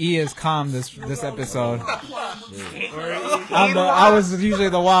record, the E is calm this episode. I was usually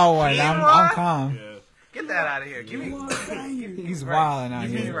the wild one. I'm calm. Get that out of here. Give me. He's wilding out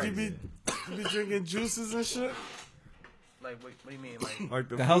You here. be drinking juices and shit? Like, what do you mean? Like, Like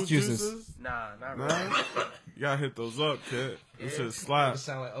the The health fruit juices. nah, not really. Nah? You gotta hit those up, kid. This shit slap.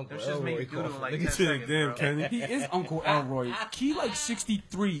 sound like Uncle Them shits make you Elroy doodle in like coughing. 10 Shit, seconds, damn, bro. Kenny. He is Uncle Elroy. He like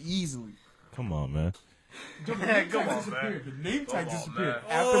 63 easily. Come on, man. Come on, man. The name tag Come on, disappeared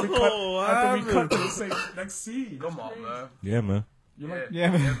man. after we Oh, cut to the same next scene. Come on, man. Yeah, man. You're like, Yeah,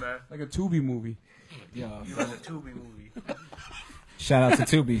 man. man. like a Tubi movie. You like a Tubi movie. Shout out to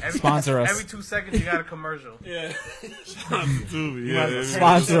Tubi. Sponsor Every us. 2 seconds, you got a commercial. Yeah. Tubi, yeah.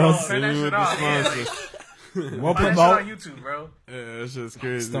 Sponsor us. Turn that shit off. Yeah. We'll Put that shit promote. on YouTube, bro. Yeah, that shit's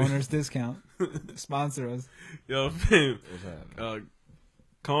crazy. Stoners discount. Sponsor us. Yo, fam. What's happening?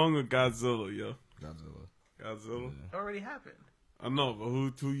 Kong or Godzilla, yo? Godzilla. Godzilla? It already happened. I know, but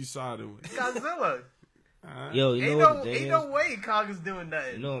who you siding with? Godzilla. Alright. Yo, you know what the thing Ain't is? no way Kong is doing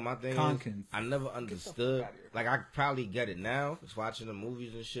nothing. You know what my thing Conkin. is? I never understood. Like, I probably get it now, just watching the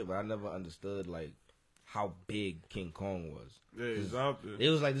movies and shit, but I never understood, like, how big King Kong was. Yeah, he's out there. It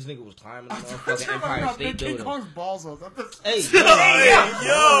was like this nigga was climbing the motherfucking Empire State King Building. Kong's balls was. Hey,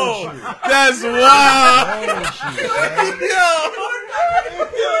 Yo, that's wild.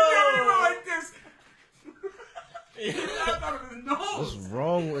 like this. what's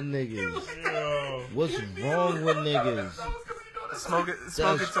wrong with niggas? What's wrong with niggas? Smoking too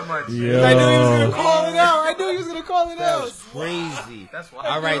much. Yo. I knew he was gonna call it out. I knew he was gonna call it out. That's crazy. That's why.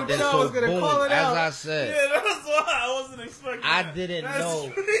 All right, then. Joe So was gonna boom. call it As out. I said, Yeah, that's why I wasn't expecting I that. didn't That's know.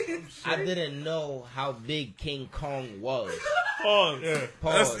 crazy. I didn't know how big King Kong was. Pause. Yeah.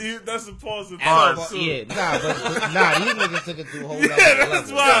 Pause. That's a pause. Yeah, nah, these niggas took it to a whole Yeah, other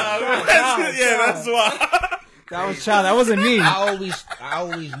that's level. why. Yeah, that's why. That was child. That wasn't me. I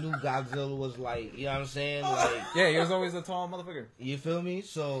always knew Godzilla was like, you know what I'm saying? Like, Yeah, he was always a tall motherfucker. you feel me?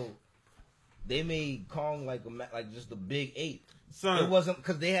 So they made Kong like just a big ape. Son. It wasn't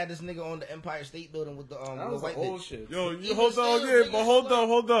because they had this nigga on the Empire State Building with the white bitch. shit. Yo, you Even hold on, still, yeah, nigga, but hold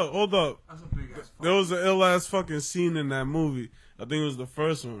up. That's a big ass. There was an ill ass fucking scene in that movie. I think it was the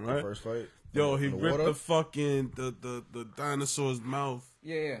first one, right? First fight. Yo, he In the ripped water? the fucking the dinosaur's mouth.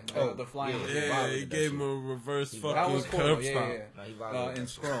 Yeah. Oh, The flying. yeah. Yeah, violated he that gave shit. him a reverse That fucking was cool. curb Yeah, stop. yeah. Nah, he violated In that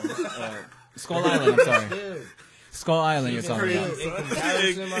Skull Island. I'm sorry. Still, Skull Island. You're talking about. in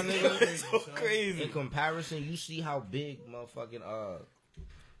comparison, my nigga. So crazy. In comparison, you see how big motherfucking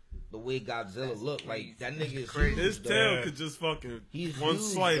the way Godzilla looked like. That nigga is huge, His though. tail could just fucking He's one huge,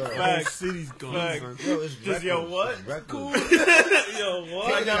 swipe, though. the whole city's gone. son. Yo, it's Just yo, reckless. what? It's reckless. Cool. Yo,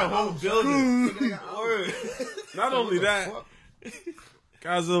 what? Nigga got a whole building. Word. Not only that, Fuck.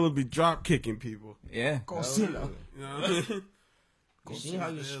 Godzilla be drop kicking people. Yeah. Godzilla. You know what I mean? You see how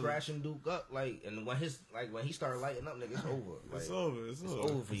you scratch and Duke up, like, and when he started lighting up, nigga, it's over. Like, It's over. It's It's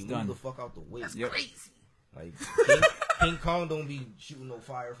over. over for you. done. Move the fuck out the way. Yep. Like King Kong don't be shooting no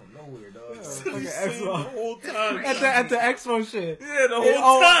fire from nowhere, dog. The whole time. At the Expo shit. Yeah, the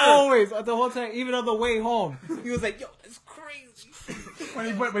whole time. Always, the whole time, even on the way home, he was like, "Yo, it's crazy."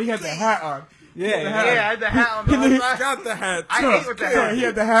 But he had the hat on. Yeah, I had the hat on. The whole time. Got the hat. I hate with the Yeah, hat. he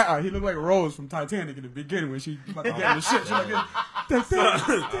had the hat on. He looked like Rose from Titanic in the beginning when she about to get in the shit. She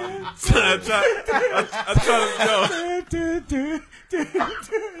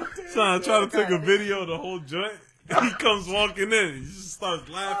I try to take a video of the whole joint. He comes walking in. He just starts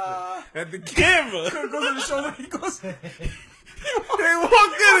laughing at the camera. goes on the shoulder. He goes. They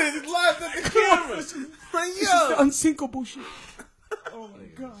walk in and he laughs at the camera. This is the unsinkable shit. Oh my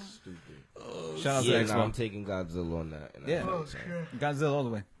god. Shout out to Yeah, Expo. nah, I'm taking Godzilla on that. And Yeah. Godzilla all the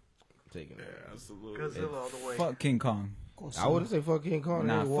way. I'm taking that. Absolutely. Godzilla all the way. Fuck King Kong. I wouldn't say fuck King Kong.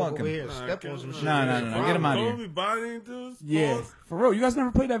 Nah, Nah, walk fuck over him. here and step on some shit. No, get him out of Don't here. be buying dudes. Yeah, Pause. for real. You guys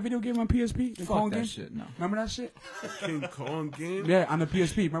never played that video game on PSP? The Fuck Kong that game? shit. No. Remember that shit? King Kong game. Yeah, on the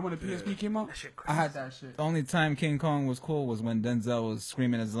PSP. Remember when the PSP came out? shit I had that shit. The only time King Kong was cool was when Denzel was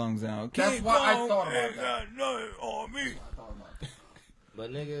screaming his lungs out. That's King why I Kong thought about ain't got nothing on me. But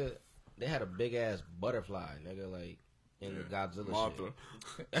nigga, they had a big ass butterfly, nigga, like in the Godzilla Mothra.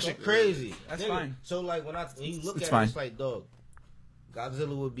 shit. That shit crazy. That's Nigga, fine. So like when you look It's at fine. it, it's like, dog,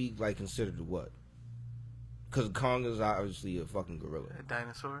 Godzilla would be like considered what? Because Kong is obviously a fucking gorilla. A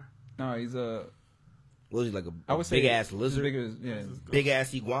dinosaur. No, he's a. What is he, like I a would say big ass lizard? Big Big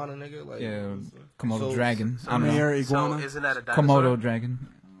ass iguana, nigga? Like, yeah, Komodo So- dragon. I don't know. Mayor So Iguana. isn't that a dinosaur? Komodo dragon.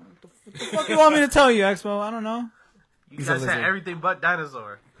 What the fuck you want me to tell you, Expo? I don't know. You He's a guys said lizard. everything but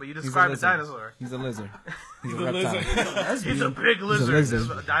dinosaur, but you He's described a lizard. dinosaur. He's a lizard. He's a The reptile. lizard. He's a big lizard. lizard. It's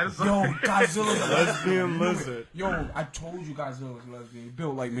a dinosaur. Yo, Godzilla's a Lesbian lizard. Yo, I told you Godzilla was lesbian. He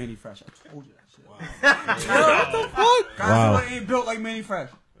built like Manny Fresh. I told you that shit. Wow. Godzilla ain't built like Manny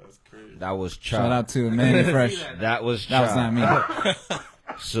Fresh. That's crazy. that was Chop. Shout out to Manny Fresh. That was That was Chop. not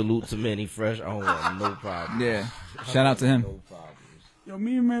me. Salute to Manny Fresh. I don't want no problem. Yeah. Shout out to him. No problems. Yo,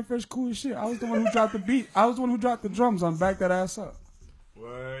 me and Manny Fresh cool as shit. I was the one who dropped the beat. I was the one who dropped the drums on Back That Ass Up.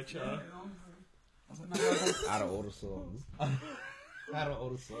 Word, child. Out of all the songs. Out of all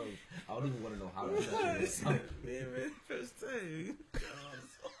the songs. I don't even want to know how to say it. Man, first thing.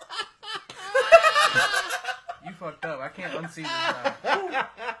 You fucked up. I can't unsee this now.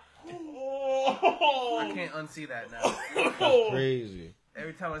 I can't unsee that now. Crazy.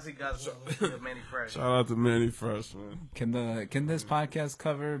 Every time I see Godzilla, Manny Fresh. Shout out to Manny Fresh, man. Can this podcast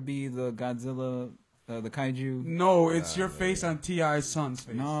cover be the Godzilla, the kaiju? No, it's your face on T.I.'s son's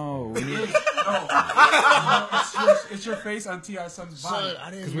face. No, we need. It's your face on T.I.'s son's body.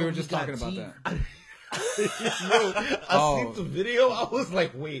 Because we were just talking about that. I seen the video. I was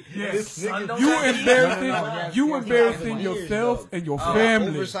like, wait, this nigga. You embarrassing, no, you yes, embarrassing yes, yourself dog. and your family.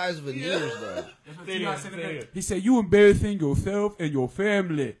 Oversized veneers, though. He said, "You embarrassing yourself and your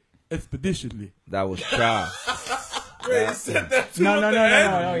family expeditiously." That was Chop. Wait, he said that too. No,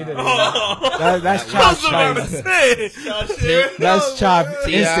 he didn't. That's I Chop was about to say. That's Chop I don't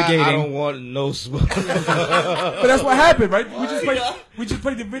instigating. want no smoke. But that's what happened, right? We just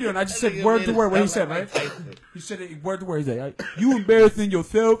played the video, and I just said word to word what he said, right? He said it word to word. He said, right? "You embarrassing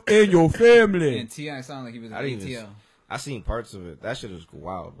yourself and your family." And T.I. sounded like he was I didn't even. ATL. I seen parts of it. That shit was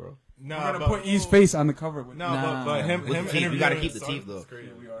wild, bro. We're gonna put E's face on the cover. With But him With the teeth. You interviewing gotta his keep the son teeth, though. is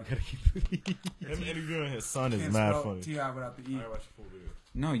crazy. Him interviewing his son is Can't mad spell funny. T.I. without the E.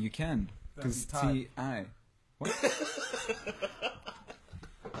 No, you can. Because That'd be T.I.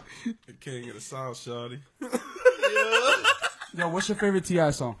 I can't get a sound, shawty. Yo, what's your favorite T.I.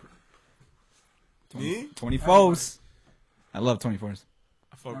 song? Me? 24s. I love 24s.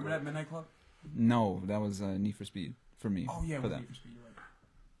 I fuck Remember with that Midnight Club? No, that was Need for Speed for me. Oh yeah, for with them. Need for Speed, you're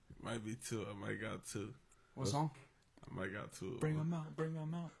right. Might be two. I might got two. What song? I might got two. Bring them out, bring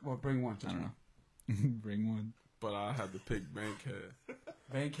them out. Well, bring one. I don't know. Bring one. But I had to pick Bankhead.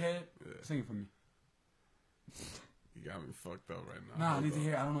 Bankhead? Yeah. Sing it for me. You got me fucked up right now. Nah, I need to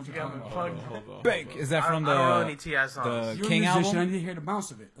hear it. I don't know what you're You got talking me about. fucked Hold on. Bank. Is that from I don't know any the T.I. songs. the You're King a musician. I album, need to hear the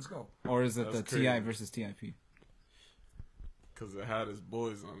bounce of it. Let's go. or is it That's the crazy. T.I. versus TIP? Because it had his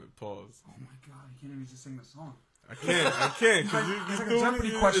boys on it. Pause. Oh my god, you can't even just sing the song. I can't. Because It's like a you Jeopardy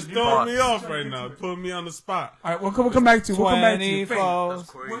it's question. You throwing me pause. off right now. Putting me on the spot. All right, we'll come back to. We'll come back to. you. Faith, 24s, That's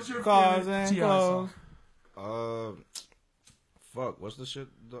crazy. what's your cars favorite and T.I. song? clothes. Fuck. What's the shit?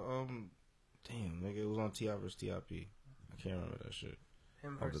 Damn, nigga, it was on T.I. versus TIP. I can't remember that shit.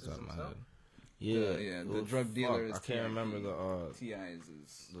 Him Off the versus top of my himself. head. Yeah, Yeah, it the was- drug dealer is I can't remember the T.I.'s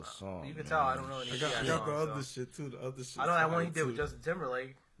is the song. You can man. tell I don't know any I T.I. got songs. the other so. shit too. The other shit. I know that one he did with Justin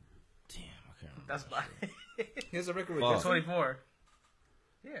Timberlake. Damn, I can't remember. That's that by shit. He has a record with Fuck. Justin. 24.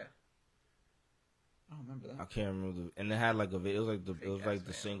 Yeah. I don't remember I that. can't remember and it had like a video. It was like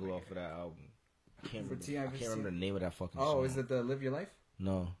the single off of that album. I can't remember the name of that fucking song. Oh, is it the Live Your Life?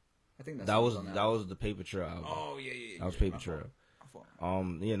 No. I think that was the Paper Trail album. Oh yeah. That was Paper Trail. I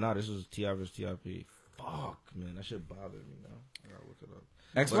thought. This was T.I. vs. T.I.P. Fuck, man, that shit bothered me now. I gotta look it up.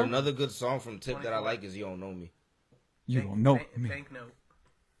 Expo? But another good song from Tip that I like is You Don't Know Me. You don't know me. Banknote.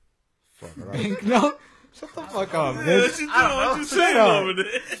 Fuck, Banknote? Shut the fuck up, Yeah, bitch. I don't know what you saying over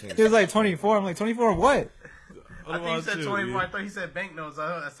there. He was like 24. I'm like, 24 what? I think he said 24. I thought he said banknotes.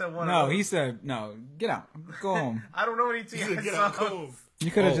 I said one. No, of those. he said, no, get out. Go home. I don't know what he said. Get out cold. You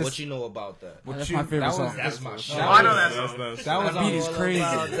could have just. What you know about that? That's my favorite song. That's my shit. Oh, I know that That's song. That beat is crazy.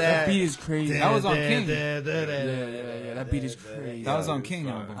 That beat is crazy. That was on King. Yeah. That beat is crazy. That was on King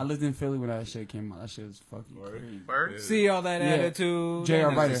I album. lived in Philly when that shit came out. That shit was fucking crazy. Bird? See all that Yeah. attitude. J.R.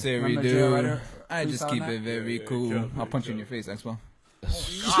 Ryder. Unnecessary, Remember dude. J.R. Ryder? I just Freestyle keep that? it very cool. kill I'll me, punch you in kill your face, Expo.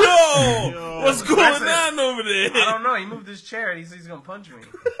 Yo, what's going on over there? I don't know. He moved his chair and he said he's gonna punch me.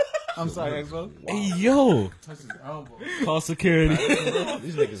 I'm sorry, Expo. Hey, yo. Touch his elbow. Call security.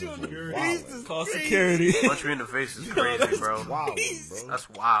 These niggas are wild. Call security. Punch me in the face is crazy, bro. Wild, bro. That's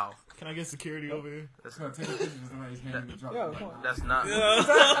wow. Can I get security over here? That's, Take a picture of somebody's hand in the drop. that's not.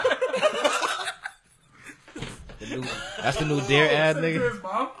 That's the new Dare ad, Send it to nigga. his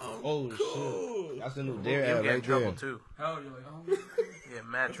mom. Oh shit, that's the new Dare You'll ad get in right trouble there. too. Hell, you're like, oh. Yeah,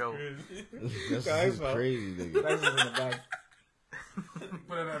 mad trouble. That's crazy, nigga. Put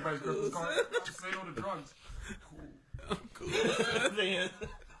in that everybody's Christmas card. Say no to drugs.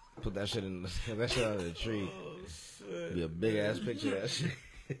 Put that shit in. That shit under the tree. Be a big ass picture of that shit.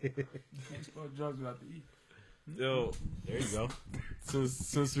 Can't spell drugs without the E. Yo, There you go.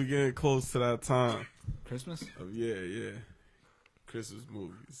 since we getting close to that time, Christmas? yeah, Christmas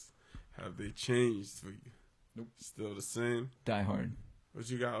movies, have they changed for you? Nope. Still the same. Die Hard. What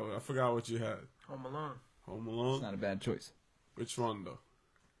you got? I forgot what you had. Home Alone. Home It's Alone. not a bad choice. Which one though?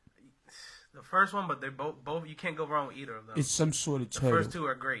 The first one, but they both you can't go wrong with either of them. It's some sort of The turtle. first two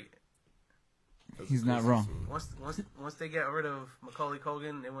are great. That's He's a not Christmas wrong. movie. Once they get rid of Macaulay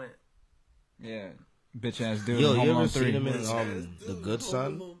Culkin, they went. Yeah. Bitch ass dude. Yo, Home you Alone ever 3. seen him in The Good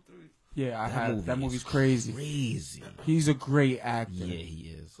Son? Yeah, I That had. movie That movie's is crazy. Crazy. He's a great actor. Yeah, he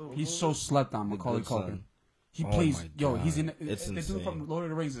is. He's so slept on, The Macaulay Good Son. Culkin. He Oh plays. my Yo, God. he's in. It's the dude insane. from Lord of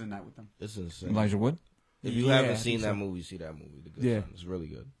the Rings is in that with them. It's insane. Elijah Wood? If you Yeah, haven't I seen think that so. movie, see that movie. The Good Yeah. Son. It's really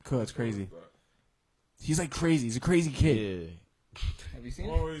good. Cool, it's crazy. He's like crazy. He's a crazy kid. Yeah. Have you seen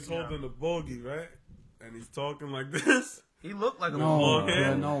it? Always holding the bogey, right? And he's talking like this. He looked like a No, long yeah,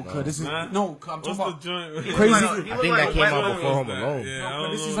 hair? no, cuz this is Nah. no. I'm What's talking the about. joint? He Crazy. looked like I he think looked that like came a out wet before Home Yeah, Alone. I No, don't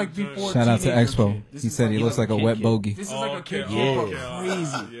but this know is like what joint. before. Shout out to teenagers Expo. shit. This He is said he like looks like a kid wet kid. bogey. This is like a kid Yeah. but Okay, crazy. Yeah,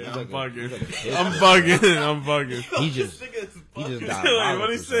 He's I'm like a bugging. kid. I'm bugging. I'm bugging. He just died. Like, what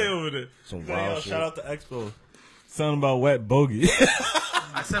do you say over there? Some Yo, wild shit. shout out to Expo. Something about wet bogey.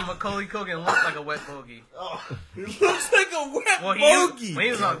 I said Macaulay Culkin looked like a wet bogey. He looks like a wet Well, bogey. when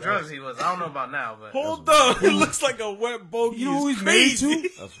he was on drugs, he was. I don't know about now, but Hold on. He looks like a wet bogey. You know who It's he's married crazy.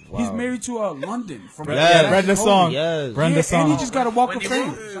 to? That's He's wild. married to London from Yes. Brenda Song. Yes. Brenda Yeah, Song. and he just got a Walk of Wendy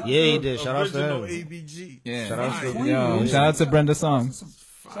Fame. Wu. Yeah, he did. Shout out to Original him. ABG. Yeah. Shout out to Queen. Yo, shout out to Brenda Song.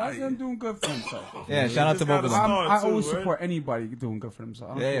 Shout out to him doing good for himself. Yeah, shout out to both of got them. a I too, always right? support anybody doing good for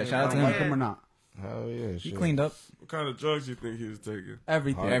themselves. I don't Yeah, care shout out if to I him. like him or not. Hell yeah. He shit. cleaned up What kind of drugs you think he was taking?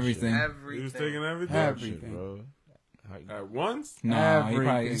 Everything. Hard everything. He was taking everything. everything? Shit, bro. At once? Nah, he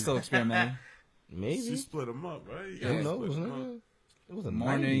Everything. he's still experimenting. She Maybe. split him up, right? You Who gotta knows, split 'em up. nigga? It was the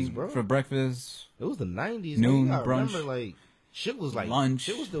Morning 90s, bro. for breakfast, It was the 90s. Noon, Noon, I brunch, remember, like, shit was like, lunch.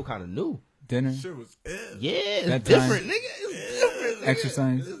 shit was still kind of new. dinner, Shit was ill. Yeah, it's That different, time. nigga. It's different, nigga.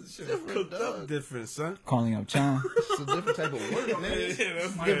 exercise, Shit was cooked up different, son. calling up Chan. It's a different type of work, nigga. Yeah,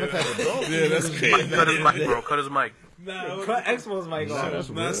 that's Different type of dope. Yeah, that's crazy. Cut his mic, bro. Cut his mic. Nah, Cut Expo's mic Nah, off. that's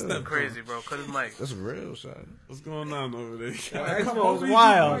That's real. Crazy, bro. Cut his mic. That's real, son. What's going on over there? Expo's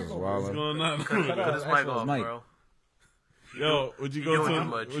wild. That's What's wild. going on? Cut his mic Expo's off, mic. bro. Yo, would you You're go doing to too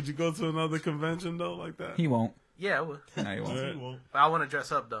much. would you go to another convention though like that? He won't. Yeah, I would. No, he won't. Right? But I want to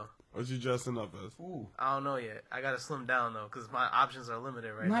dress up though. What you dressing up as? I don't know yet. I gotta slim down though, cause my options are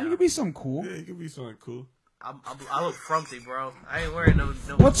limited right Nah, now. you could be something cool. Yeah, you could be something cool. I look frumpy, bro. I ain't wearing no.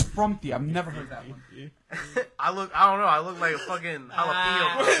 What's frumpy? I've never heard that one. I don't know. I look like a fucking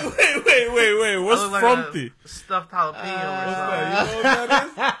jalapeno. bro. Wait. What's I look like frumpy? a stuffed jalapeno What's or something. that? You know what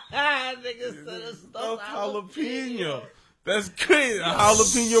that is? Nigga said it's Stuffed jalapeno. That's crazy. A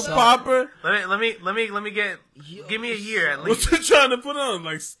jalapeno popper. Let me give me a year at What least. you trying to put on?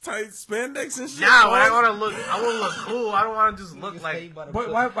 Like tight spandex and shit? Nah, I want to look cool. I don't want to just look like. But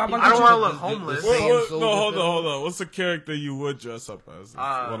why I don't want to look homeless. No, hold on. What's a character you would dress up as? What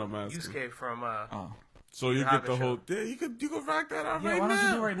I'm asking. Yusuke from So you Yu get the Hakusho. whole. Yeah, you could rock that out Yeah, right why don't you do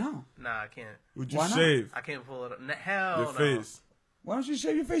it now. right now? Nah, I can't. Would you Why not? shave I can't pull it up. Hell your no. face? Why don't you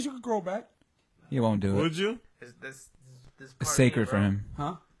shave your face? You could grow back. He won't do it. Would you? This It's part sacred of me, for bro. him.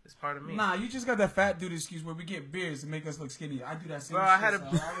 Huh? It's part of me. Nah, you just got that fat dude excuse where we get beards to make us look skinny. I do that same Bro, shit. I had a- so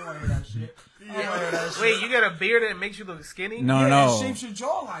I don't want to hear that shit. I don't wanna hear that shit. Wait, you got a beard that makes you look skinny? No, Yeah, no. it shapes your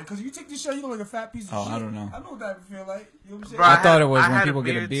jawline. Because you take this shit, you look like a fat piece of Oh, shit. I don't know. I know what that feel like. You know what I'm saying? Bro, I had- thought it was I when had people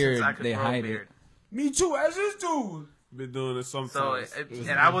get a since beard, I could they grow a hide beard. Me too, as this dude. Been doing it So, sometimes.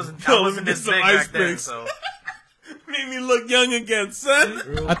 and I wasn't Yo, let me this get some big ice back then. picks. So Made me look young again,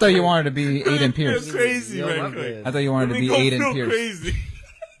 son. I thought you wanted to be Aiden You're Pierce. crazy, Yo, right my quick. bad. I thought you wanted to Let be me go Aiden feel Pierce. crazy.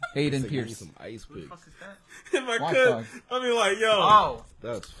 Aiden Give me Pierce. some ice who the picks. fuck is that? If I Watch could, Dogs. I'd be like, yo. Oh,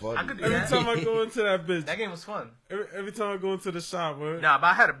 That's funny. I could do Every that. time I go into that bitch, That game was fun. every time I go into the shop, word. Nah, but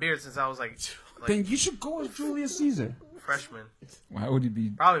I had a beard since I was like Then you should go with Julius Caesar. freshman, Why would he be?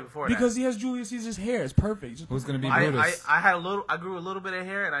 probably before Because he has Julius Caesar's hair. It's perfect. Just Who's gonna be that. Brutus? I had I grew a little bit of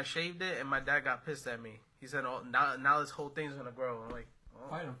hair and I shaved it, and my dad got pissed at me. He said, "Oh, now this whole thing's gonna grow." I'm like, oh,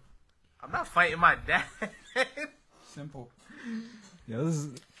 fight him. I'm not fighting my dad. Simple. Yeah, this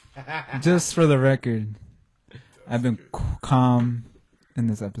is just for the record. I've been calm in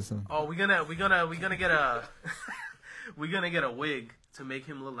this episode. Oh, we're gonna get a we're gonna get a wig to make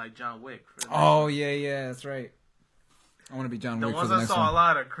him look like John Wick. For the next Oh one. yeah, that's right. I want to be John The Wick for ones the I next saw a one.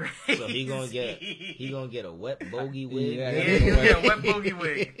 lot of crazy. So he gonna get a wet bogey wig. Yeah. Yeah, he's gonna get a wet bogey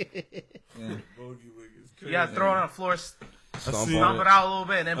wig. Yeah. Bogey wig is You crazy. gotta throw it on the floor, Stomp see on stomp it. it out a little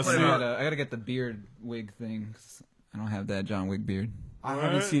bit, and then I put see it it. on. I gotta get the beard wig thing. 'Cause I don't have that John Wick beard. I What?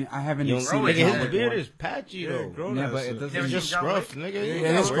 haven't seen. I haven't You even don't seen grow the it. nigga, John his Wick beard one. is patchy Yeah, though. grow Yeah, that but it shit. doesn't- Never It's just seen John scruff, Wick? nigga. Yeah, You it ain't is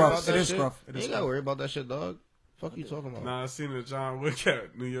gotta worry scruff. about that It is shit. scruff. It You is ain't gotta worry about that shit, dog. Fuck you talking about? Nah, I seen the John Wick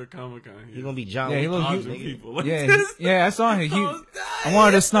at New York Comic Con. You gonna be John Yeah, he Wick, look- dodging nigga. people. Like Yeah, this. yeah, I saw him. I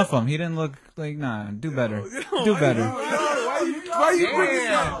wanted to snuff him. He didn't look like do better. Yo, Do why better. Why you bringing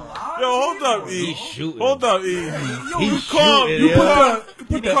that? Yo, hold up, E. He's shooting. Hold up, E. He's Calm. shooting. You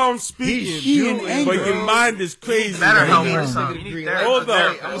put calm speaking, shooting, but bro. your mind is crazy. Better right help now. me or Nigga, something. You need therapy. Hold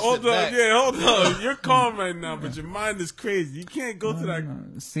up, I'ma hold sit up, back. yeah, hold up. You're calm right now, but your mind is crazy. You can't go to that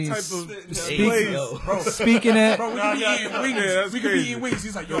See, type of speak- place. speaking it, Bro, we Nah, could be nah, eating nah, wings. yeah, that's We could be crazy. eating wings.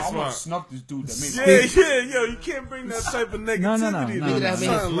 He's like, yo, That's I'm gonna smart. snuff this dude that made Yo, you can't bring that type of negativity. No, no, to no, no.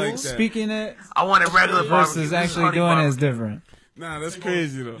 something like that. speaking it I want it regular barbecue. versus This is actually honey doing it is barbecue. different. Nah, that's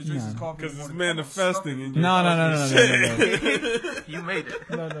crazy though. No. Because it's manifesting in you. No, no, no, no, no, no, You made it.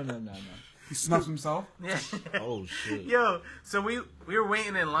 no, no, no, no. He snuffs himself. Yeah. Oh shit. Yo, so we were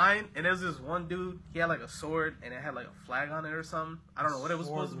waiting in line, and there was this one dude. He had like a sword, and it had like a flag on it or something. I don't know what it was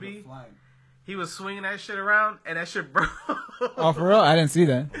supposed to be. He was swinging that shit around, and that shit broke. Oh, for real? I didn't see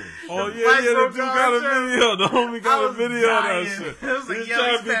that. Oh The yeah, flag yeah, the broke dude off, got a sir. video. The homie I got a was video of dying. that shit. It was like, He was yo,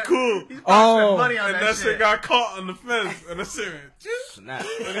 trying he to be spent- cool. He spent Oh. money on And that shit got caught on the fence, and that shit went, Snap.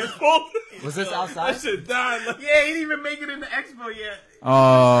 and he pulled it. Was this outside? That shit died. Like, Yeah, he didn't even make it in the expo yet.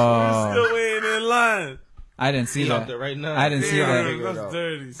 Oh, still waiting in line. I didn't see He out that. there right now. I didn't see Yeah, that. that's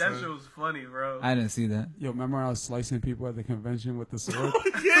dirty. That son. shit was funny, bro. I didn't see that. Yo, remember I was slicing people at the convention with the sword?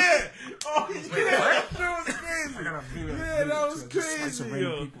 Yeah. Oh yeah. That was crazy. I got a video. Yeah, that was Just slice crazy, of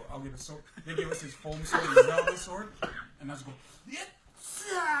random yo. people. I'll get a sword. They give us this foam sword, this velvet sword, and I just go, yeah,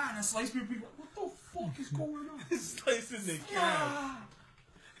 and I slice people. What the fuck is going on? Slicing their calves.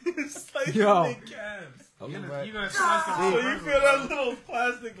 Slicing Yo. their calves. You're gonna slice him. So you feel that little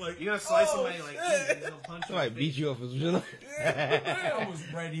plastic like You're gonna slice oh, somebody like shit. he's gonna punch him. Somebody beat you up as well. I was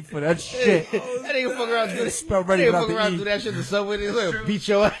ready for that shit. That nigga fuck around do that. Spell ready Nigga without fuck the around E. do that shit to subway. They like beat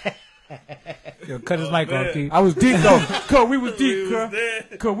your ass. Yo, cut his mic off, Keith. I was deep though. Cuz we was We deep, was cuz.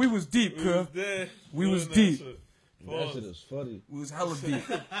 there. Cuz we was deep, We cuz. was there. We was Doing that deep. shit. That shit is funny. We was hella deep.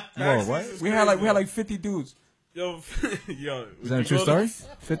 Whoa, what? Taxis is We had crazy. like 50 dudes. Yo, yo. Is that a true story?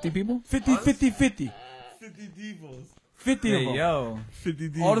 50 people? 50. 50 devils. 50 of Hey, them. yo. 50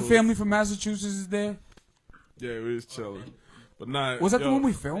 devils. All the family from Massachusetts is there. Yeah, we was chilling. But not. Was that yo, the one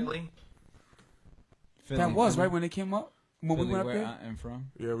we filmed? Really? That was, right, when they came up? When we Philly, went up where there? I am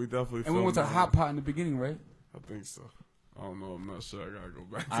from. Yeah, we definitely. And we went to filmed Hot that. Pot in the beginning, right? I think so. I don't know. I'm not sure. I gotta go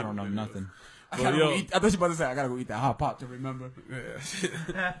back. I to don't the know videos. nothing. I But gotta yo, go eat. I thought you were about to say I gotta go eat that Hot Pot to remember.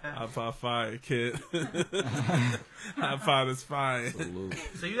 yeah. Hot pot fire, kid. Hot pot is fire.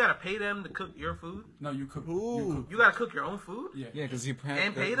 So you gotta pay them to cook your food? No, you cook. Ooh. You gotta cook your own food? Yeah. Yeah, because you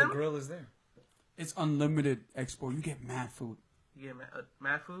And pay the them? grill is there. It's unlimited Expo. You get mad food. You get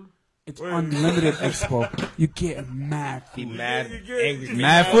mad food? It's unlimited Expo. You get mad He food. mad, angry.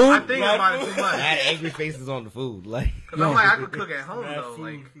 Mad I food? think about it too much. Mad angry faces on the food. Like, Cause I'm like, I could cook at home though.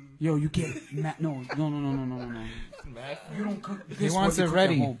 Like, Yo, you get mad. No. You don't cook. He this wants way, it you cook at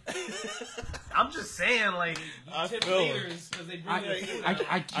ready. home. I'm just saying, like, I tip feel it. waiters because they bring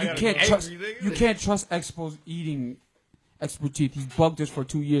their food. You can't trust Expo's eating expertise. He's bugged us for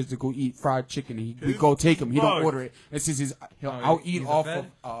 2 years to go eat fried chicken. We go take him. He don't bugged. order it. It's just I'll eat he's off a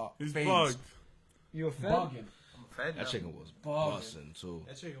of He's Fame's. bugged. You a fed? Bugging. Fed that though. chicken was Bugging. busting too.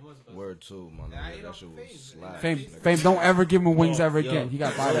 That chicken was busted. Word too, my Yeah, I nigga. ate That off shit Fame. was slap. Fame, don't ever give him wings ever yo. again. He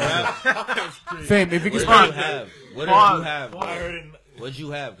got fired. Fame, if you can What did start. you have? What did Pause. you have? I heard it. What'd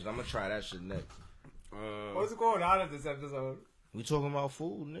you have? Because I'm going to try that shit next. What's going on in this episode? We talking about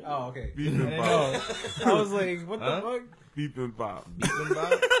food, nigga. Oh, okay. Beef and bop. I was like, what Huh? the fuck? Beef and bop.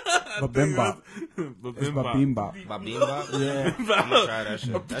 Bibimbap? Babimbap. It's Babimbap. babimbap. Bibimbap? Yeah. I'm going to try that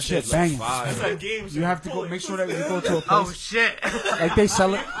shit. That shit looks banging. fire. You have to go make sure that you go to a Oh place shit! like they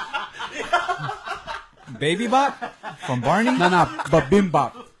sell it. Baby Bop? From Barney? No,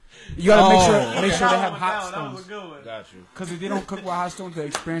 babimbap. You gotta Oh, make sure they have That hot was stones. a good one. Got you. Because if they don't cook with hot stones, the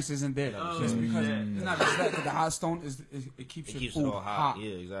experience isn't there. Just because it's not just that. 'Cause the hot stone it keeps It your keeps food it all hot.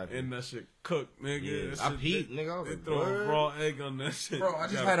 Yeah, exactly. And that shit cooked, nigga. Yeah. That I shit, peeped, nigga. I was They like, throw a word. raw egg on that shit. Bro, I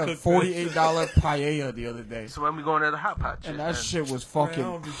just You had gotta a cook that shit. $48 paella the other day. So when we going to the hot pot, And that then. shit was Man, I fucking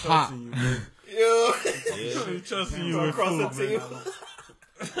don't be hot. trusting you, man. Yeah. I be trusting you with food, man.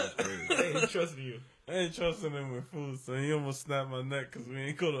 I ain't trusting you. I ain't trusting him with food, so he almost snapped my neck because we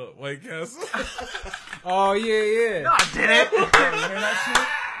ain't go to White Castle. Oh, yeah. No, I didn't. No,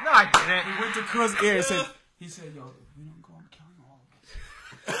 I didn't. He went to Cuz ear and said, yo, if we don't go, I'm killing all of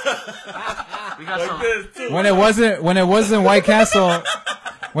us. We got Like some. this, too. When it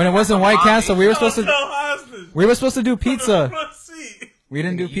wasn't White Castle, we were supposed to No hostage. do pizza. Front seat. We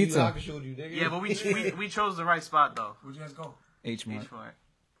didn't do You pizza. knock showed you, nigga. Yeah, but we chose the right spot though. Where'd you guys go? H Mart. H Mart.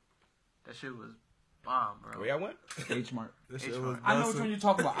 That shit was bomb, bro. Where y'all went? H Mart. That H shit was Mart. I know which one you're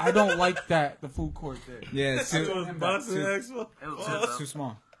talking about. I don't like the food court there. Yeah, it's It too, was Boston Expo. It was good it's though. too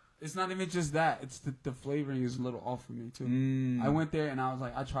small. It's not even just that. It's the flavoring is a little off for me too. Mm. I went there and I was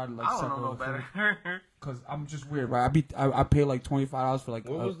like, I tried to like I don't separate know no the food. better. Cause I'm just weird, right? I pay like $25 for like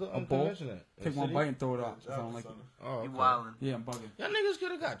What was the a bowl. convention at? Take one bite and throw it out. If I don't like it. Oh, You okay. wildin'. Yeah, I'm bugging. Y'all niggas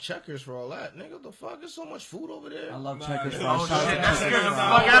could have got checkers for all that. Nigga, what the fuck? There's so much food over there. I love checkers. Oh Shout shit, out that to scared the Checkers.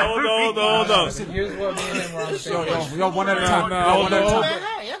 fuck out of me. Hold on. Here's what me and him were on the same Yo, one at a time. Nah, Yo, one at a hold time. on.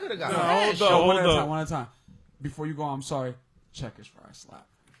 Hey, y'all could have got Nah, mad hold shit. on. Yo, one at a time. Before you go, I'm sorry. Checkers fries slap.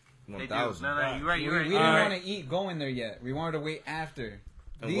 They do. 1,000. No, you're right. We You're right. didn't want to eat going there yet. We wanted to wait after.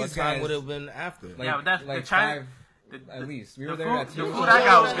 And what time would it have been after? Like, Yeah, but that's like the China. 5 at least. We The were there food, at the 2. food I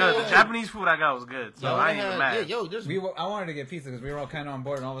got was good. The Japanese food I got was good. So Yo, I ain't even mad. Yeah, yo, there's I wanted to get pizza because we were all kind of on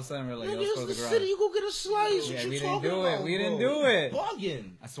board, and all of a sudden we were like, nigga, yo, let's it's go to the the garage. city. You go get a slice. Yeah, what you we didn't talking do it. about, We didn't bro? do it.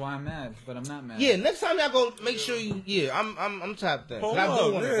 Bugging. That's why I'm mad, but I'm not mad. Yeah, next time y'all go make sure you. Yeah, I'm tapped in. 'Cause Pull I up,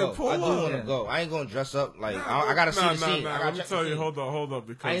 do want to yeah, go. pull I do want to up. go. I ain't gonna dress up like I gotta see the scene. I Let gotta me check tell the you, scene. hold up, I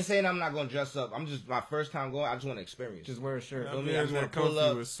because ain't saying I'm not gonna dress up. I'm just my first time going. I just want to experience. Just wear a shirt. I Feel me? mean, I just that wanna pull comfy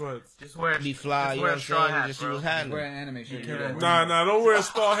up. with sweats. Just wear. Be fly. Just You know wear what a I'm straw saying? hat, Just see bro. what's Wear happening. an anime shirt. Yeah. Nah, don't wear a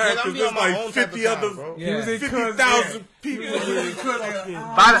star hat Nigga, I'm because be there's on my own like type 50 of time, other, bro. Yeah. 50,000 people with fucking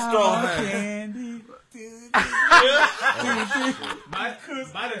Buy the star hat. Candy. Buy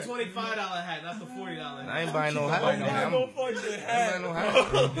the $25 hat, not the $40 hat. I ain't buying no hat. Don't nigga. buy I'm- no fucking I ain't hat. buying no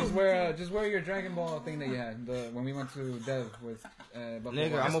hat. Just wear your Dragon Ball thing that you had when we went to Dev with Buffalo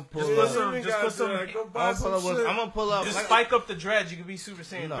Nigga, Wild I'm gonna Just pull put up. some. Just put some. Go buy I'm some gonna shit. pull up. Just Like, spike up the dreads. You could be Super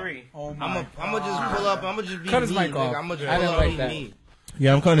Saiyan No. 3. Oh my I'm gonna just pull up. I'm gonna just be Cut his me, mic nigga. off. I'm gonna I just didn't pull like up that. me.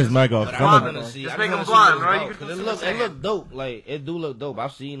 Yeah, I'm cutting his mic off. But I'm I gonna- wanna see. Just I make wanna him see blind, what bro. it's You about, can 'cause do it some look dope. Like it do look dope.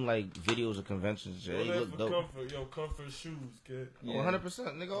 I've seen like videos of conventions. Go It there look for dope. comfort. Yo, comfort shoes, kid.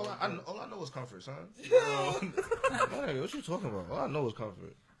 100%, nigga. All I know is comfort, son. Nigga, what you talking about? All I know is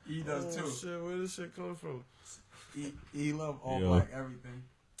comfort. He does too. Shit, where this shit come from? He love all Yo. black everything.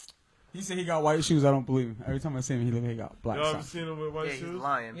 He said he got white shoes. I don't believe him. Every time I see him, he got black Y'all ever socks. seen him with white Yeah, he's shoes?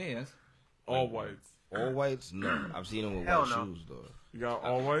 lying. Yeah, yes. All whites. All whites? No. I've seen them with Hell white no. shoes though. You got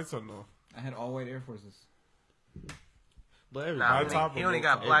all whites or no? I had all white Air Forces. But Nah, everybody. top he or only low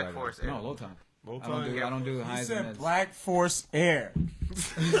got top? Black Everybody. Force. No, low top. Low I don't do the He highs and said mids. Black Force Air.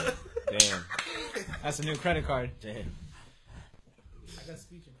 Damn. That's a new credit card. Damn. I got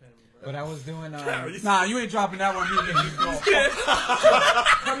speech impediment, bro. But I was doing. Nah, you ain't dropping that one. He didn't go.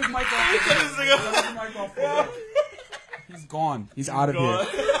 Cut his mic off. Cut his mic off. He's gone. He's out of here.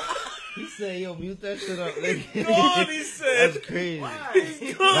 He said, yo, mute that shit up, nigga. God, he said. That's crazy.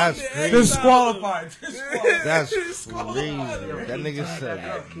 He's gone. That's crazy. Disqualified. That's crazy. That nigga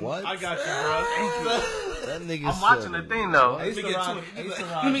said, what? I got you, bro. That nigga I'm said, watching the thing though. I used to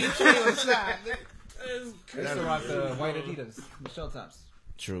rock. Let me get 20 on the side. I used to rock the white Adidas, the shell tops,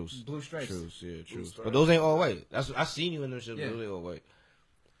 Truce. blue stripes. Truce, yeah, truce. But those ain't all white. I seen you in them shit, but Yeah. those ain't all white.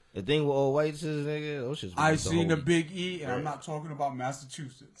 The thing with all whites is, nigga, those shit's I the seen the whole- Big E, and I'm not talking about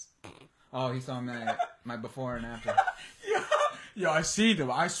Massachusetts. Oh, he saw my before and after. Yo, I seen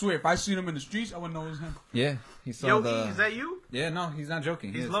him. I swear, if I seen him in the streets, I would know it was him. Yeah, he saw Yo, the. E, is that you? Yeah, no, he's not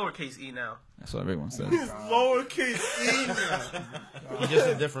joking. He's He is. lowercase E now. That's what everyone says. He's lowercase e now. He's just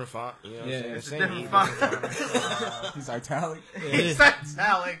a different font. You know what I'm Yeah, saying? it's a Same different E, font. different font. He's italic. He's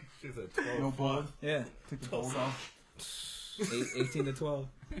italic. She's a 12 No blood. Yeah, Take the bolt off. 18 to 12.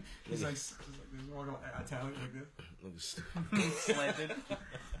 He's like walking like italic like this. Nigga stupid. Slanted.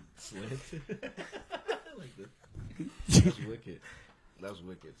 Slanted. Like this. That's wicked. That's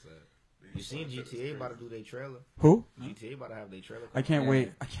wicked, son. You seen GTA about to do their trailer? Who? GTA about to have their trailer. I can't Yeah.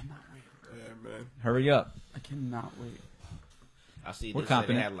 wait. I cannot wait. Yeah, man. Hurry up. I cannot wait. I see We're they said they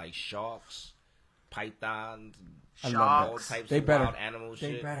confident. had like sharks, pythons, I love all Sharks. types They of better. wild animal They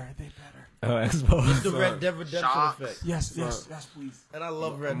shit. better. They better. Oh, Expo. The Red Dead Redemption Sharks. effect. Yes, yes, yes, please. And I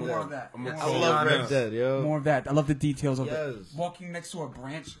love Red More Dead. of that. I'm More gonna I of call love it Red now. Dead, yo. More of that. I love the details of it. Yes. Walking next to a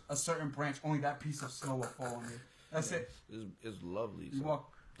branch, a certain branch, only that piece of snow will fall on you. That's it. It's lovely. You son.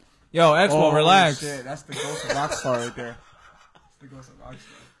 walk. Yo, Expo, relax. Shit, that's the ghost of Rockstar right there. That's the ghost of Rockstar.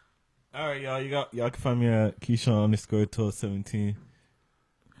 All right, y'all. Y'all can find me at Keyshawn_1217.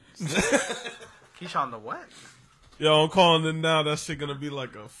 Keyshawn the what? Yo, I'm calling it now. That shit gonna be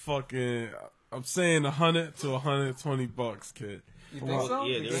like a fucking. I'm saying $100 to $120, kid. You think so?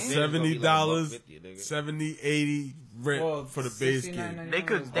 Yeah, The they're game? saying- $70, $150, nigga. 70, 80 rent Well, for the base game. $69.99 They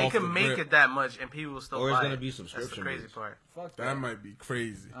could is Off they the could make rip. it that much and people will still Or it's buy gonna it. be That's the subscription crazy based. part. Fuck That might be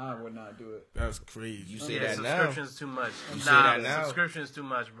crazy. I would not do it. That's crazy. You say Yeah, that now. subscription's too much. You say Nah, that now. subscription's too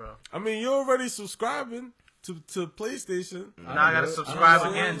much, bro. I mean, you're already subscribing to PlayStation. Now I gotta do it. subscribe So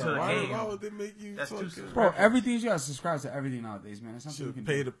again to the why game. would they make you That's too fucking subscription. Bro, everything you gotta subscribe to everything nowadays, man. It's something you should can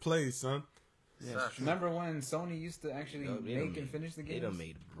pay do. to play, son? Yeah, it's true. Remember when Sony used to actually Yo, they make done- and finish the They games? done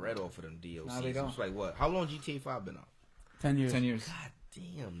made bread off of them DLCs. Nah, they don't. It's like what? How long GTA 5 been out? 10 years. 10 years. God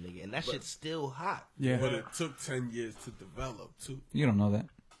damn, nigga. And that shit's still hot. Yeah. But it took 10 years to develop, too. You don't know that.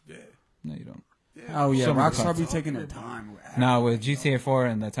 Yeah. No, you don't. Oh yeah, Some of the Rockstar be content. taking their time. Now with GTA 4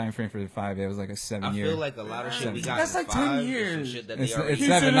 and the time frame for the 5, it was like a 7-year. I feel like a lot of shit we got That's in like 10 5 is some years. shit that It's- they already it's He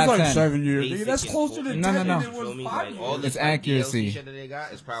seven, said not it's like 10. 7 years. Basic Nigga, that's and closer to full. 10 No, no, than no. it You feel was me? 5 Like all years. this It's like, accuracy. DLC shit that they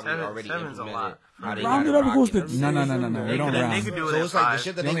got is probably Seven- already seven's a implemented. lot. How they Round got it up, it goes to rocking. No, no, no, No, no, no. We don't They round. could do it So at it's like the 5.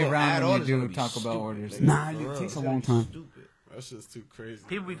 shit that You they only gonna round add when on you is do gonna be Taco Bell stupid, orders. nigga. Nah, For it real. takes a It's long gonna be time. stupid. That's just too crazy.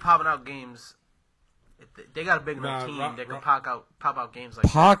 People be popping out games. They got a big enough Nah, team Rock- that can Rock- pop out games like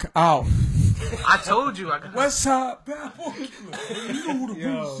that. Park out. I told you. I could. Westside Bad Boy Killer. You know who the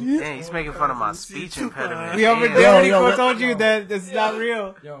boss is. Dang, he's making fun of my speech impediment. We already, Damn. they already yo, told you that it's not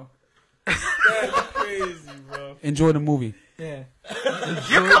real. Yo, That's crazy, bro. enjoy the movie. Yeah.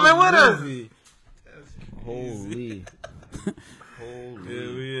 You're coming with us. Holy. Yeah,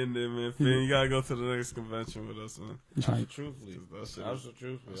 we in there, man. Finn, you gotta go to the next convention with us, man. Truthfully. That shit I'm is- so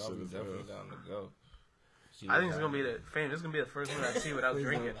truthfully. that I'll shit be is definitely real. down to go. See I think what's it's gonna be happening. the fame. This is gonna be the first one I see without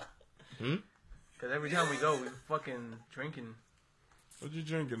drinking. Hmm? Because every time we go, we fucking drinking. What you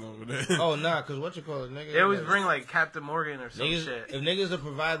drinking over there? Oh, nah, because what you call it, nigga? They always like, bring like Captain Morgan or some niggas, shit. if niggas are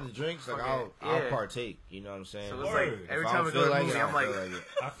provide the drinks, like Fuck I'll it, yeah. partake. You know what I'm saying? So it's If like every I time don't we feel go to the like movie, it, I I'm don't like, feel like it.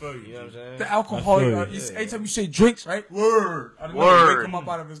 I feel You know what I'm saying? The alcohol. I feel You, it. anytime you say drinks, right? Word. I don't know, Word. wake him up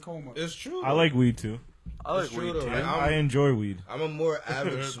out of his coma. It's true. I like weed too. I like It's true weed though. too. Like, I enjoy weed. I'm a more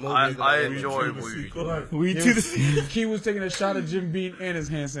avid smoker. I than I am a enjoy drinker. weed. Weed He to was- the. Key was taking a shot of Jim Beam and his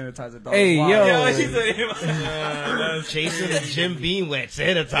hand sanitizer. Dog. Hey, Wow. yo. Chasing the Jim Beam wet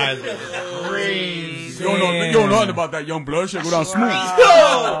sanitizer. Crazy. You don't know. You don't know nothing about that young blood. Shit go down smooth.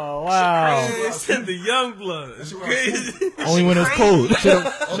 Oh, wow. They said the young blood. It's crazy. Only when it's cold. Shit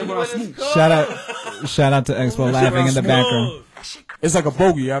go down smooth. Shout out to Expo laughing in the background. It's like a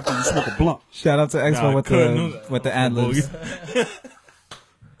bogey after you smoke a blunt. Shout out to Expo Nah, with couldn't. the ad libs.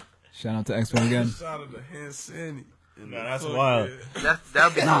 Shout out to Expo again. Shot of the hand sandy. Nah, that's wild. That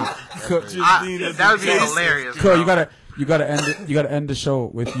would be that would be hilarious. Cuz bro. you gotta end the show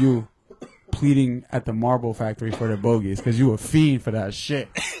with you pleading at the Marble Factory for the bogeys because you a fiend for that shit.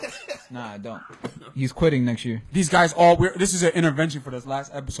 Nah, I don't. He's quitting next year. These guys this is an intervention for this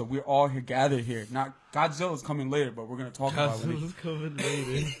last episode. We're all here gathered here. Not Godzilla's coming later, but we're gonna talk about it. coming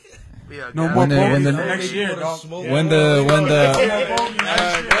later. Yeah, No guys. more When the- bogeys when the- next year, dog. When the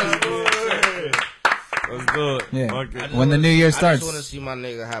do it. Yeah. Fuck it. When the new year I starts. just want to see my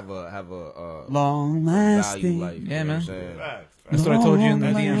nigga have a Long value lasting. life. Yeah, you know man. what I'm saying? That's what I told you in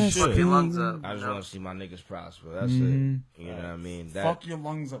the Long DM. lasting. Fuck your lungs up. I just want to see my niggas prosper. That's Mhm. it. You know what I mean? That, Fuck your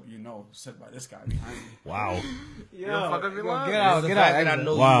lungs up, you know, said by this guy behind me. Wow. You don't fuck up your lungs. Get out, the get fact out. that I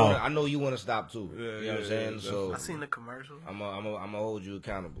know Wow. you wanna, I know you want to stop too. Yeah, you know what yeah, I'm saying? yeah, So I seen the commercial. I'm gonna hold you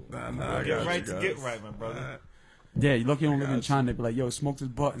accountable. Nah, I Get got right you to guys. get right, my brother. Yeah, you lucky you don't live in Gotcha. China. They be like, yo, smoke this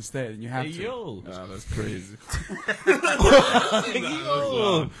butt instead, and you have Hey, to. yo. Nah, that's crazy.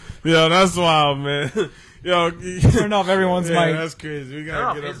 Yo. Yo, that's wild, man. Yo, Turn off everyone's yeah, mic. that's crazy. We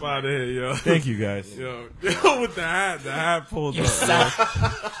gotta Turn get off up out of here, yo. Thank you, guys. Yo, with the hat pulled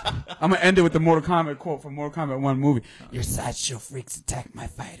up. I'm gonna end it with the Mortal Kombat quote from Mortal Kombat 1 movie. Your sideshow freaks attack my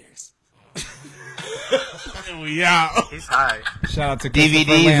fighters. Yo. We out. He's high. Shout out to Christopher DVDs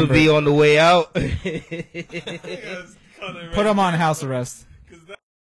will Lambert. be on the way out. Put him on house arrest.